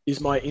is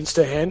my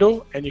Insta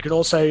handle, and you can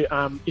also,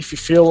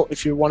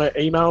 if you want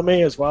to email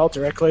me as well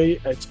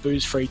directly, it's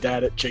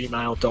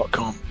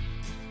boozefreedad@gmail.com.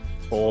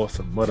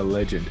 Awesome. What a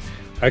legend.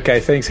 Okay,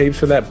 thanks heaps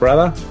for that,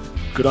 brother.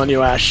 Good on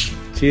you, Ash.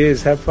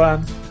 Cheers. Have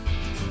fun.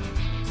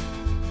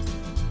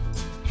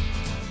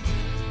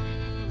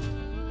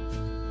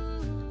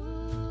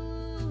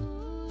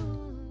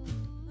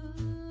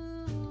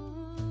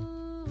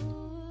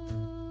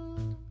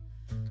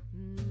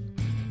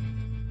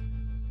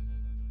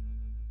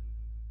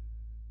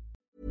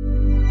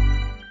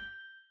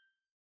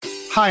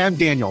 Hi, I'm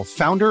Daniel,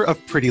 founder of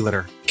Pretty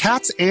Litter.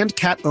 Cats and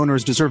cat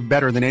owners deserve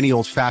better than any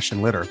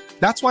old-fashioned litter.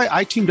 That's why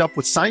I teamed up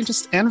with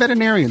scientists and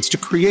veterinarians to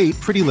create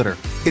Pretty Litter.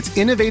 Its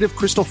innovative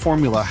crystal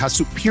formula has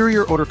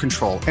superior odor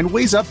control and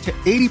weighs up to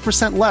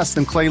 80% less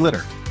than clay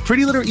litter.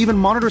 Pretty Litter even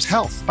monitors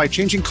health by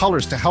changing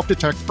colors to help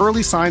detect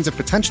early signs of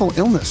potential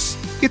illness.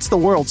 It's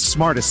the world's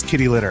smartest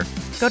kitty litter.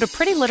 Go to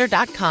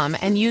prettylitter.com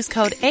and use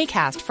code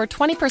ACAST for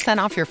 20%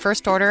 off your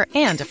first order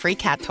and a free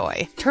cat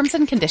toy. Terms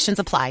and conditions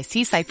apply.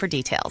 See site for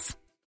details.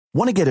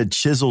 Want to get a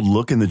chiseled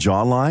look in the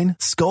jawline?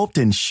 Sculpt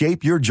and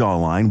shape your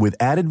jawline with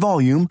added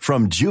volume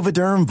from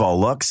Juvederm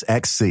Volux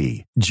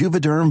XC.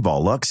 Juvederm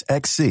Volux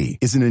XC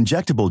is an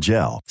injectable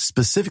gel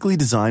specifically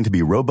designed to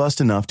be robust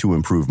enough to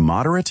improve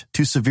moderate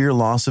to severe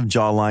loss of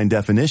jawline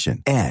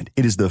definition. And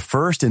it is the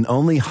first and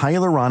only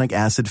hyaluronic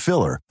acid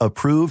filler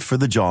approved for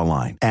the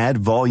jawline. Add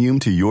volume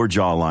to your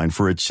jawline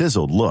for a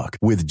chiseled look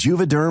with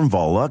Juvederm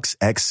Volux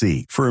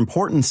XC. For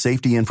important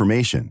safety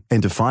information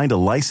and to find a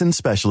licensed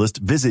specialist,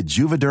 visit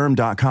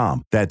Juvederm.com.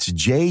 That's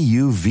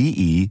Juvederm.com.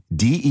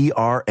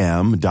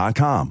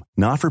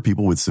 Not for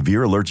people with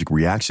severe allergic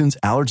reactions,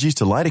 allergies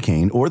to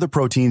lidocaine, or the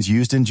proteins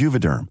used in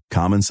Juvederm.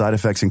 Common side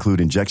effects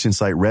include injection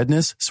site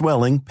redness,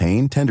 swelling,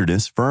 pain,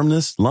 tenderness,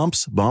 firmness,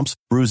 lumps, bumps,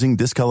 bruising,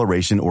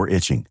 discoloration, or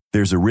itching.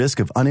 There's a risk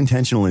of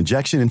unintentional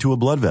injection into a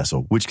blood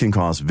vessel, which can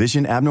cause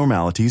vision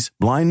abnormalities,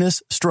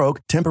 blindness,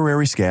 stroke,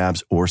 temporary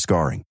scabs, or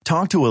scarring.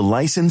 Talk to a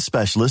licensed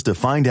specialist to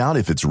find out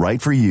if it's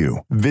right for you.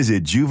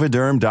 Visit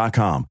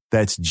Juvederm.com.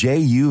 That's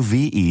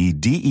Juvederm.com.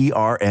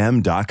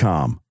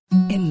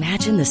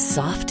 Imagine the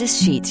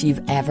softest sheets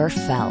you've ever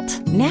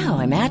felt. Now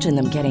imagine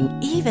them getting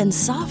even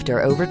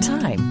softer over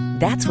time.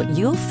 That's what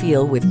you'll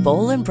feel with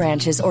Boll &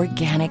 Branch's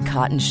organic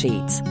cotton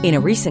sheets. In a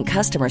recent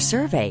customer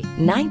survey,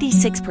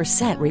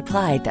 96%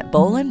 replied that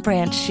Boll &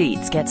 Branch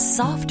sheets get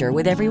softer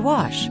with every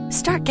wash.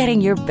 Start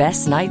getting your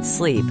best night's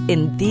sleep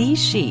in these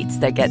sheets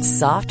that get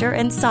softer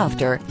and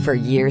softer for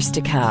years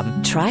to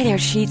come. Try their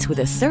sheets with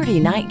a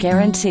 30-night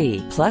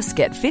guarantee. Plus,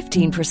 get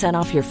 15%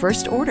 off your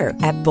first order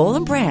at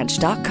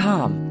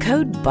bollandbranch.com.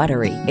 Code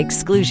BUTTERY.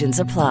 Exclusions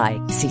apply.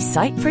 See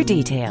site for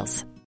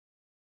details.